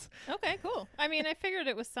organize rides. Okay, cool. I mean, I figured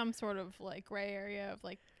it was some sort of like gray area of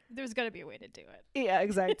like there's got to be a way to do it. Yeah,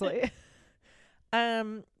 exactly.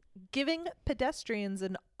 Giving pedestrians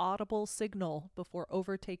an audible signal before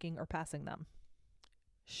overtaking or passing them.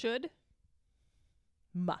 Should,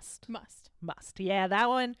 Must. must. Yeah, that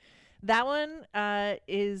one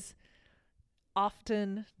is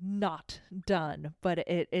often not done, but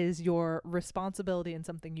it is your responsibility and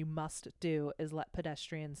something you must do is let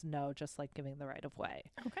pedestrians know, just like giving the right of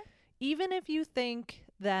way. Okay. Even if you think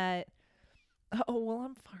that, oh, well,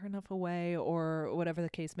 I'm far enough away or whatever the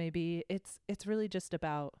case may be, it's really just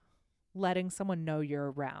about letting someone know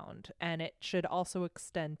you're around. And it should also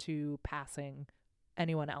extend to passing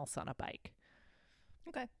anyone else on a bike.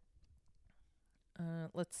 Okay.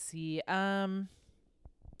 Let's see.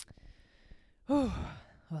 Oh,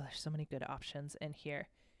 there's so many good options in here.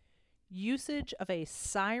 Usage of a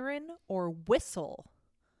siren or whistle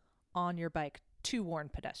on your bike to warn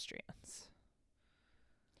pedestrians.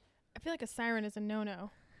 I feel like a siren is a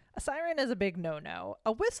no-no. A siren is a big no-no.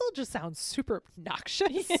 A whistle just sounds super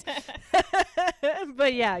obnoxious.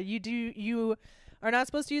 But yeah, you are not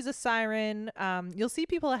supposed to use a siren. You'll see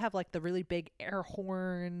people that have like the really big air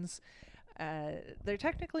horns. They're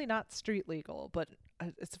technically not street legal, but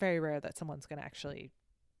it's very rare that someone's going to actually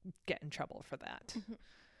get in trouble for that.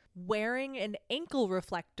 Wearing an ankle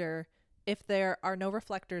reflector if there are no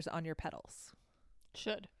reflectors on your pedals.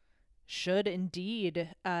 Should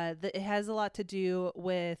indeed. It has a lot to do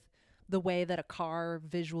with the way that a car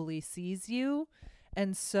visually sees you.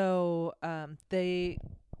 And so they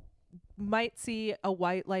might see a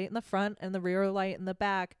white light in the front and the rear light in the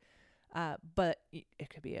back. But it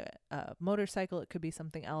could be a motorcycle. It could be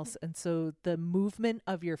something else. And so the movement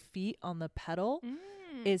of your feet on the pedal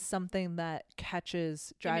is something that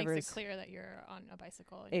catches drivers. It makes it clear that you're on a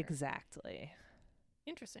bicycle. Exactly.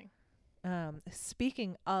 Interesting.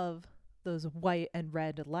 Speaking of those white and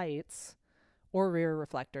red lights or rear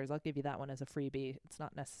reflectors, I'll give you that one as a freebie. It's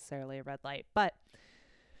not necessarily a red light, but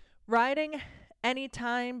riding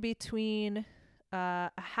anytime between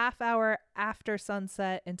a half hour after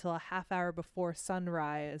sunset until a half hour before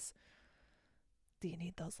sunrise. Do you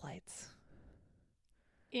need those lights?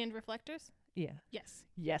 And reflectors? Yeah. Yes.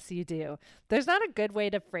 Yes, you do. There's not a good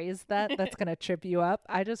way to phrase that that's going to trip you up.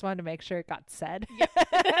 I just wanted to make sure it got said.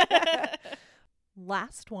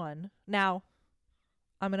 Last one. Now,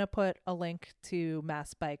 I'm going to put a link to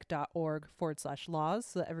massbike.org/laws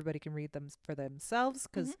so that everybody can read them for themselves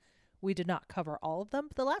because we did not cover all of them.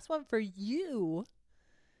 But the last one for you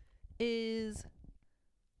is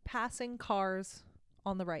passing cars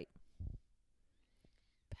on the right.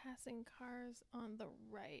 Passing cars on the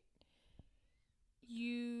right.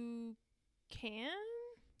 You can?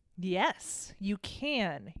 Yes, you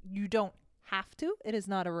can. You don't have to. It is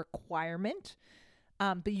not a requirement.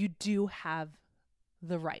 But you do have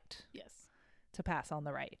the right. Yes. To pass on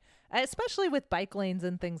the right, especially with bike lanes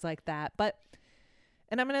and things like that.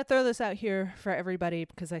 And I'm going to throw this out here for everybody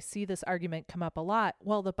because I see this argument come up a lot.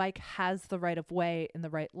 Well, the bike has the right of way in the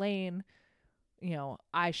right lane. You know,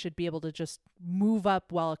 I should be able to just move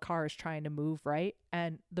up while a car is trying to move, right?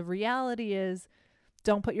 And the reality is,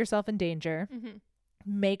 don't put yourself in danger.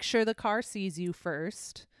 Make sure the car sees you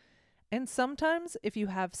first. And sometimes if you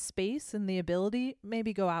have space and the ability,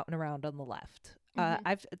 maybe go out and around on the left.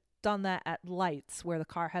 I've done that at lights where the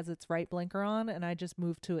car has its right blinker on and I just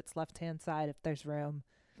move to its left-hand side if there's room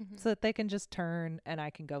so that they can just turn and I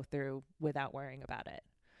can go through without worrying about it.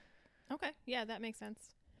 Okay. Yeah, that makes sense.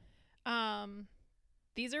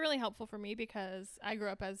 These are really helpful for me because I grew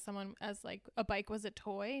up as someone as like a bike was a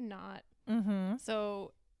toy, not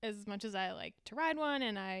so as much as I like to ride one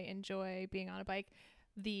and I enjoy being on a bike,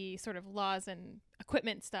 the sort of laws and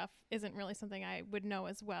equipment stuff isn't really something I would know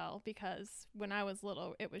as well because when I was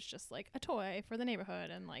little, it was just like a toy for the neighborhood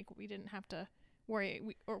and like we didn't have to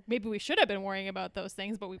worry, or maybe we should have been worrying about those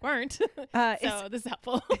things, but we weren't. So this is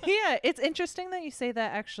helpful. Yeah, it's interesting that you say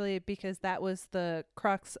that actually because that was the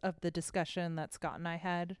crux of the discussion that Scott and I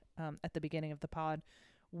had at the beginning of the pod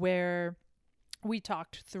where we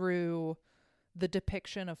talked through the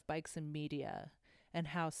depiction of bikes in media and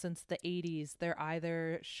how since the 80s, they're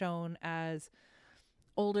either shown as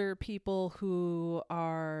older people who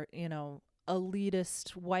are, you know,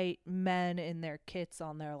 elitist white men in their kits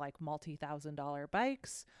on their like multi-$1,000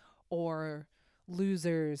 bikes or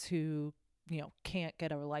losers who, you know, can't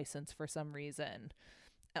get a license for some reason.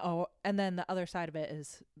 Oh, and then the other side of it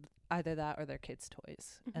is either that or their kids'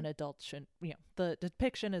 toys and adults shouldn't, you know, the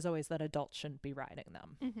depiction is always that adults shouldn't be riding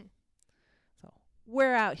them. So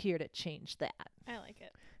we're out here to change that. I like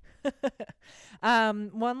it.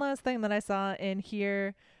 One last thing that I saw in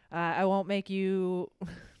here, I won't make you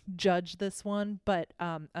judge this one, but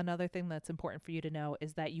another thing that's important for you to know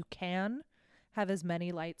is that you can have as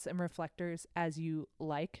many lights and reflectors as you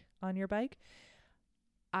like on your bike.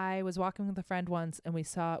 I was walking with a friend once and we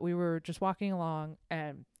were just walking along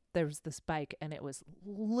and there was this bike and it was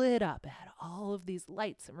lit up. It had all of these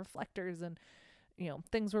lights and reflectors and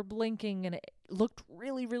things were blinking and it looked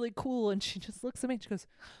really, really cool. And she just looks at me and she goes,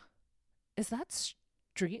 "Is that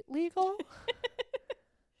street legal?"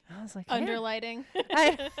 I was like, "Yeah." Underlighting.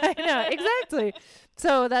 I know, exactly.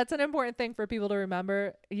 So that's an important thing for people to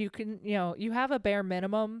remember. You can, you have a bare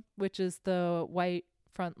minimum, which is the white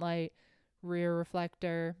front light, rear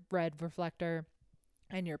reflector, red reflector,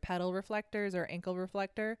 and your pedal reflectors or ankle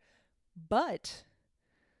reflector. But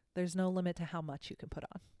there's no limit to how much you can put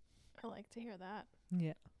on. I like to hear that.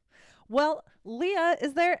 Yeah. Well, Leah,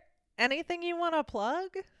 is there anything you want to plug?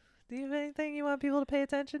 Do you have anything you want people to pay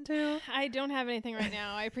attention to? I don't have anything right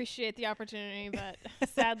now. I appreciate the opportunity, but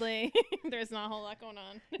sadly, there's not a whole lot going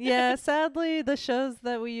on. Yeah, sadly, the shows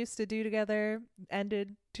that we used to do together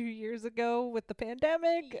ended 2 years ago with the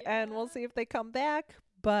pandemic, and we'll see if they come back.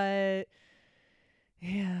 But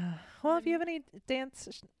yeah, well, if you have any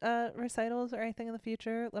dance recitals or anything in the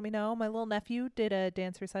future, let me know. My little nephew did a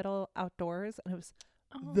dance recital outdoors, and it was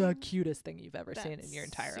the cutest thing you've ever seen in your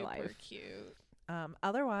entire life. Super cute.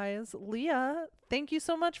 Otherwise, Leah, thank you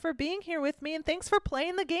so much for being here with me, and thanks for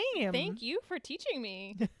playing the game. Thank you for teaching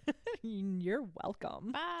me. You're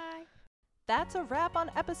welcome. Bye. That's a wrap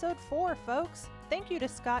on episode 4, folks. Thank you to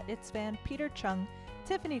Scott Itzvan, Peter Chung,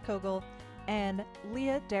 Tiffany Kogel, and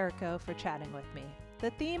Leah Derrico for chatting with me.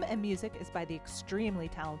 The theme and music is by the extremely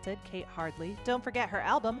talented Kate Hardley. Don't forget her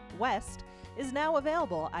album, West, is now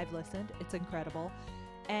available. I've listened. It's incredible.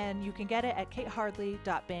 And you can get it at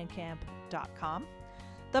katehardley.bandcamp.com.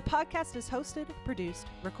 The podcast is hosted, produced,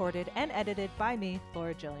 recorded, and edited by me,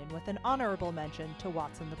 Laura Gillian, with an honorable mention to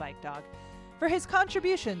Watson the Bike Dog for his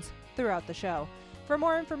contributions throughout the show. For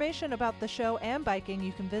more information about the show and biking,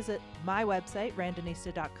 you can visit my website,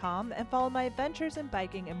 randonista.com, and follow my adventures in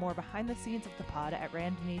biking and more behind the scenes of the pod at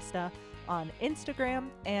Randonista on Instagram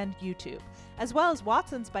and YouTube, as well as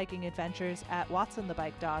Watson's biking adventures at Watson the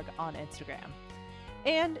Bike Dog on Instagram.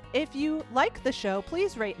 And if you like the show,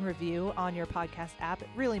 please rate and review on your podcast app. It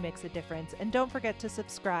really makes a difference. And don't forget to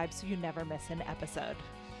subscribe so you never miss an episode.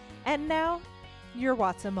 And now, your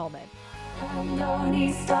Watson moment.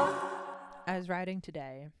 Randonista. I was riding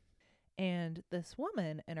today, and this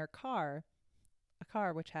woman in her car, a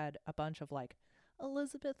car which had a bunch of like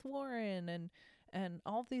Elizabeth Warren and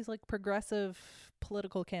all of these like progressive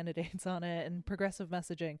political candidates on it and progressive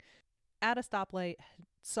messaging, at a stoplight,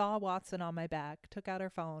 saw Watson on my back, took out her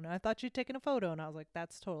phone. I thought she'd taken a photo, and I was like,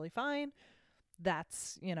 that's totally fine.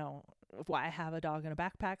 That's, why I have a dog in a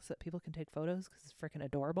backpack so that people can take photos because it's freaking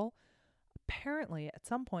adorable. Apparently, at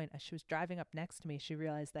some point, as she was driving up next to me, she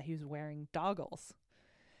realized that he was wearing goggles.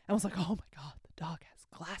 I was like, oh my God, the dog has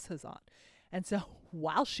glasses on. And so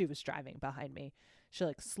while she was driving behind me, she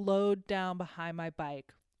like slowed down behind my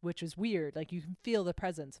bike, which was weird. Like you can feel the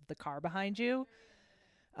presence of the car behind you.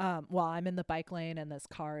 While I'm in the bike lane and this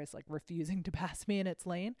car is like refusing to pass me in its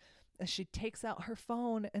lane. And she takes out her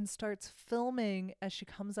phone and starts filming as she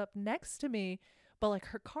comes up next to me. But like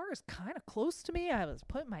her car is kind of close to me. I was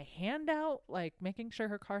putting my hand out, like making sure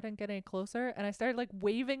her car didn't get any closer. And I started like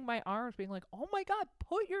waving my arms, being like, oh my God,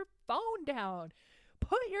 put your phone down.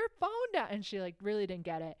 Put your phone down. And she like really didn't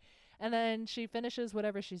get it. And then she finishes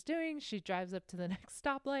whatever she's doing. She drives up to the next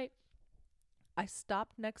stoplight. I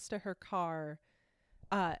stopped next to her car.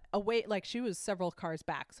 Away, like she was several cars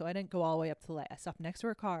back, so I didn't go all the way up to the light. I stopped next to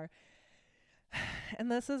her car.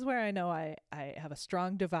 And this is where I know I have a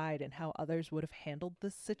strong divide in how others would have handled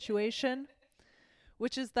this situation,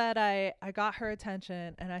 which is that I got her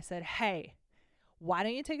attention and I said, hey, why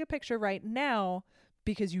don't you take a picture right now?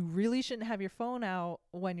 Because you really shouldn't have your phone out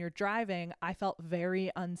when you're driving. I felt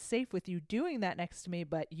very unsafe with you doing that next to me,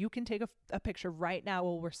 but you can take a picture right now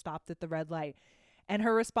while we're stopped at the red light. And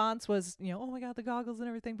her response was, oh my God, the goggles and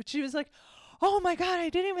everything. But she was like, oh my God, I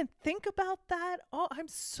didn't even think about that. Oh, I'm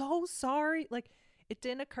so sorry. Like it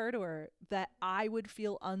didn't occur to her that I would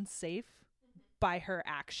feel unsafe by her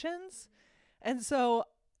actions. And so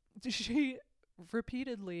she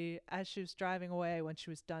repeatedly, as she was driving away, when she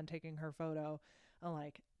was done taking her photo,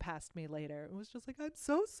 like passed me later, it was just like, I'm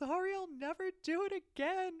so sorry. I'll never do it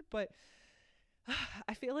again. But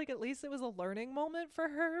I feel like at least it was a learning moment for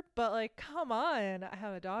her, but like, come on, I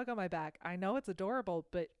have a dog on my back. I know it's adorable,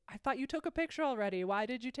 but I thought you took a picture already. Why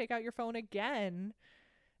did you take out your phone again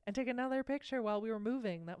and take another picture while we were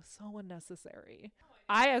moving? That was so unnecessary.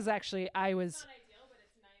 I was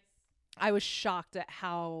shocked at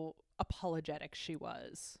how apologetic she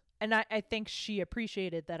was. And I think she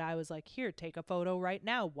appreciated that I was like, here, take a photo right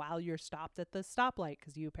now while you're stopped at the stoplight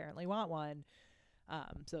because you apparently want one.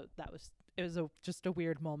 So it was just a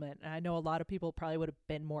weird moment. And I know a lot of people probably would have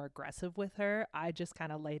been more aggressive with her. I just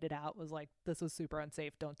kind of laid it out, was like, this was super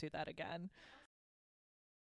unsafe. Don't do that again.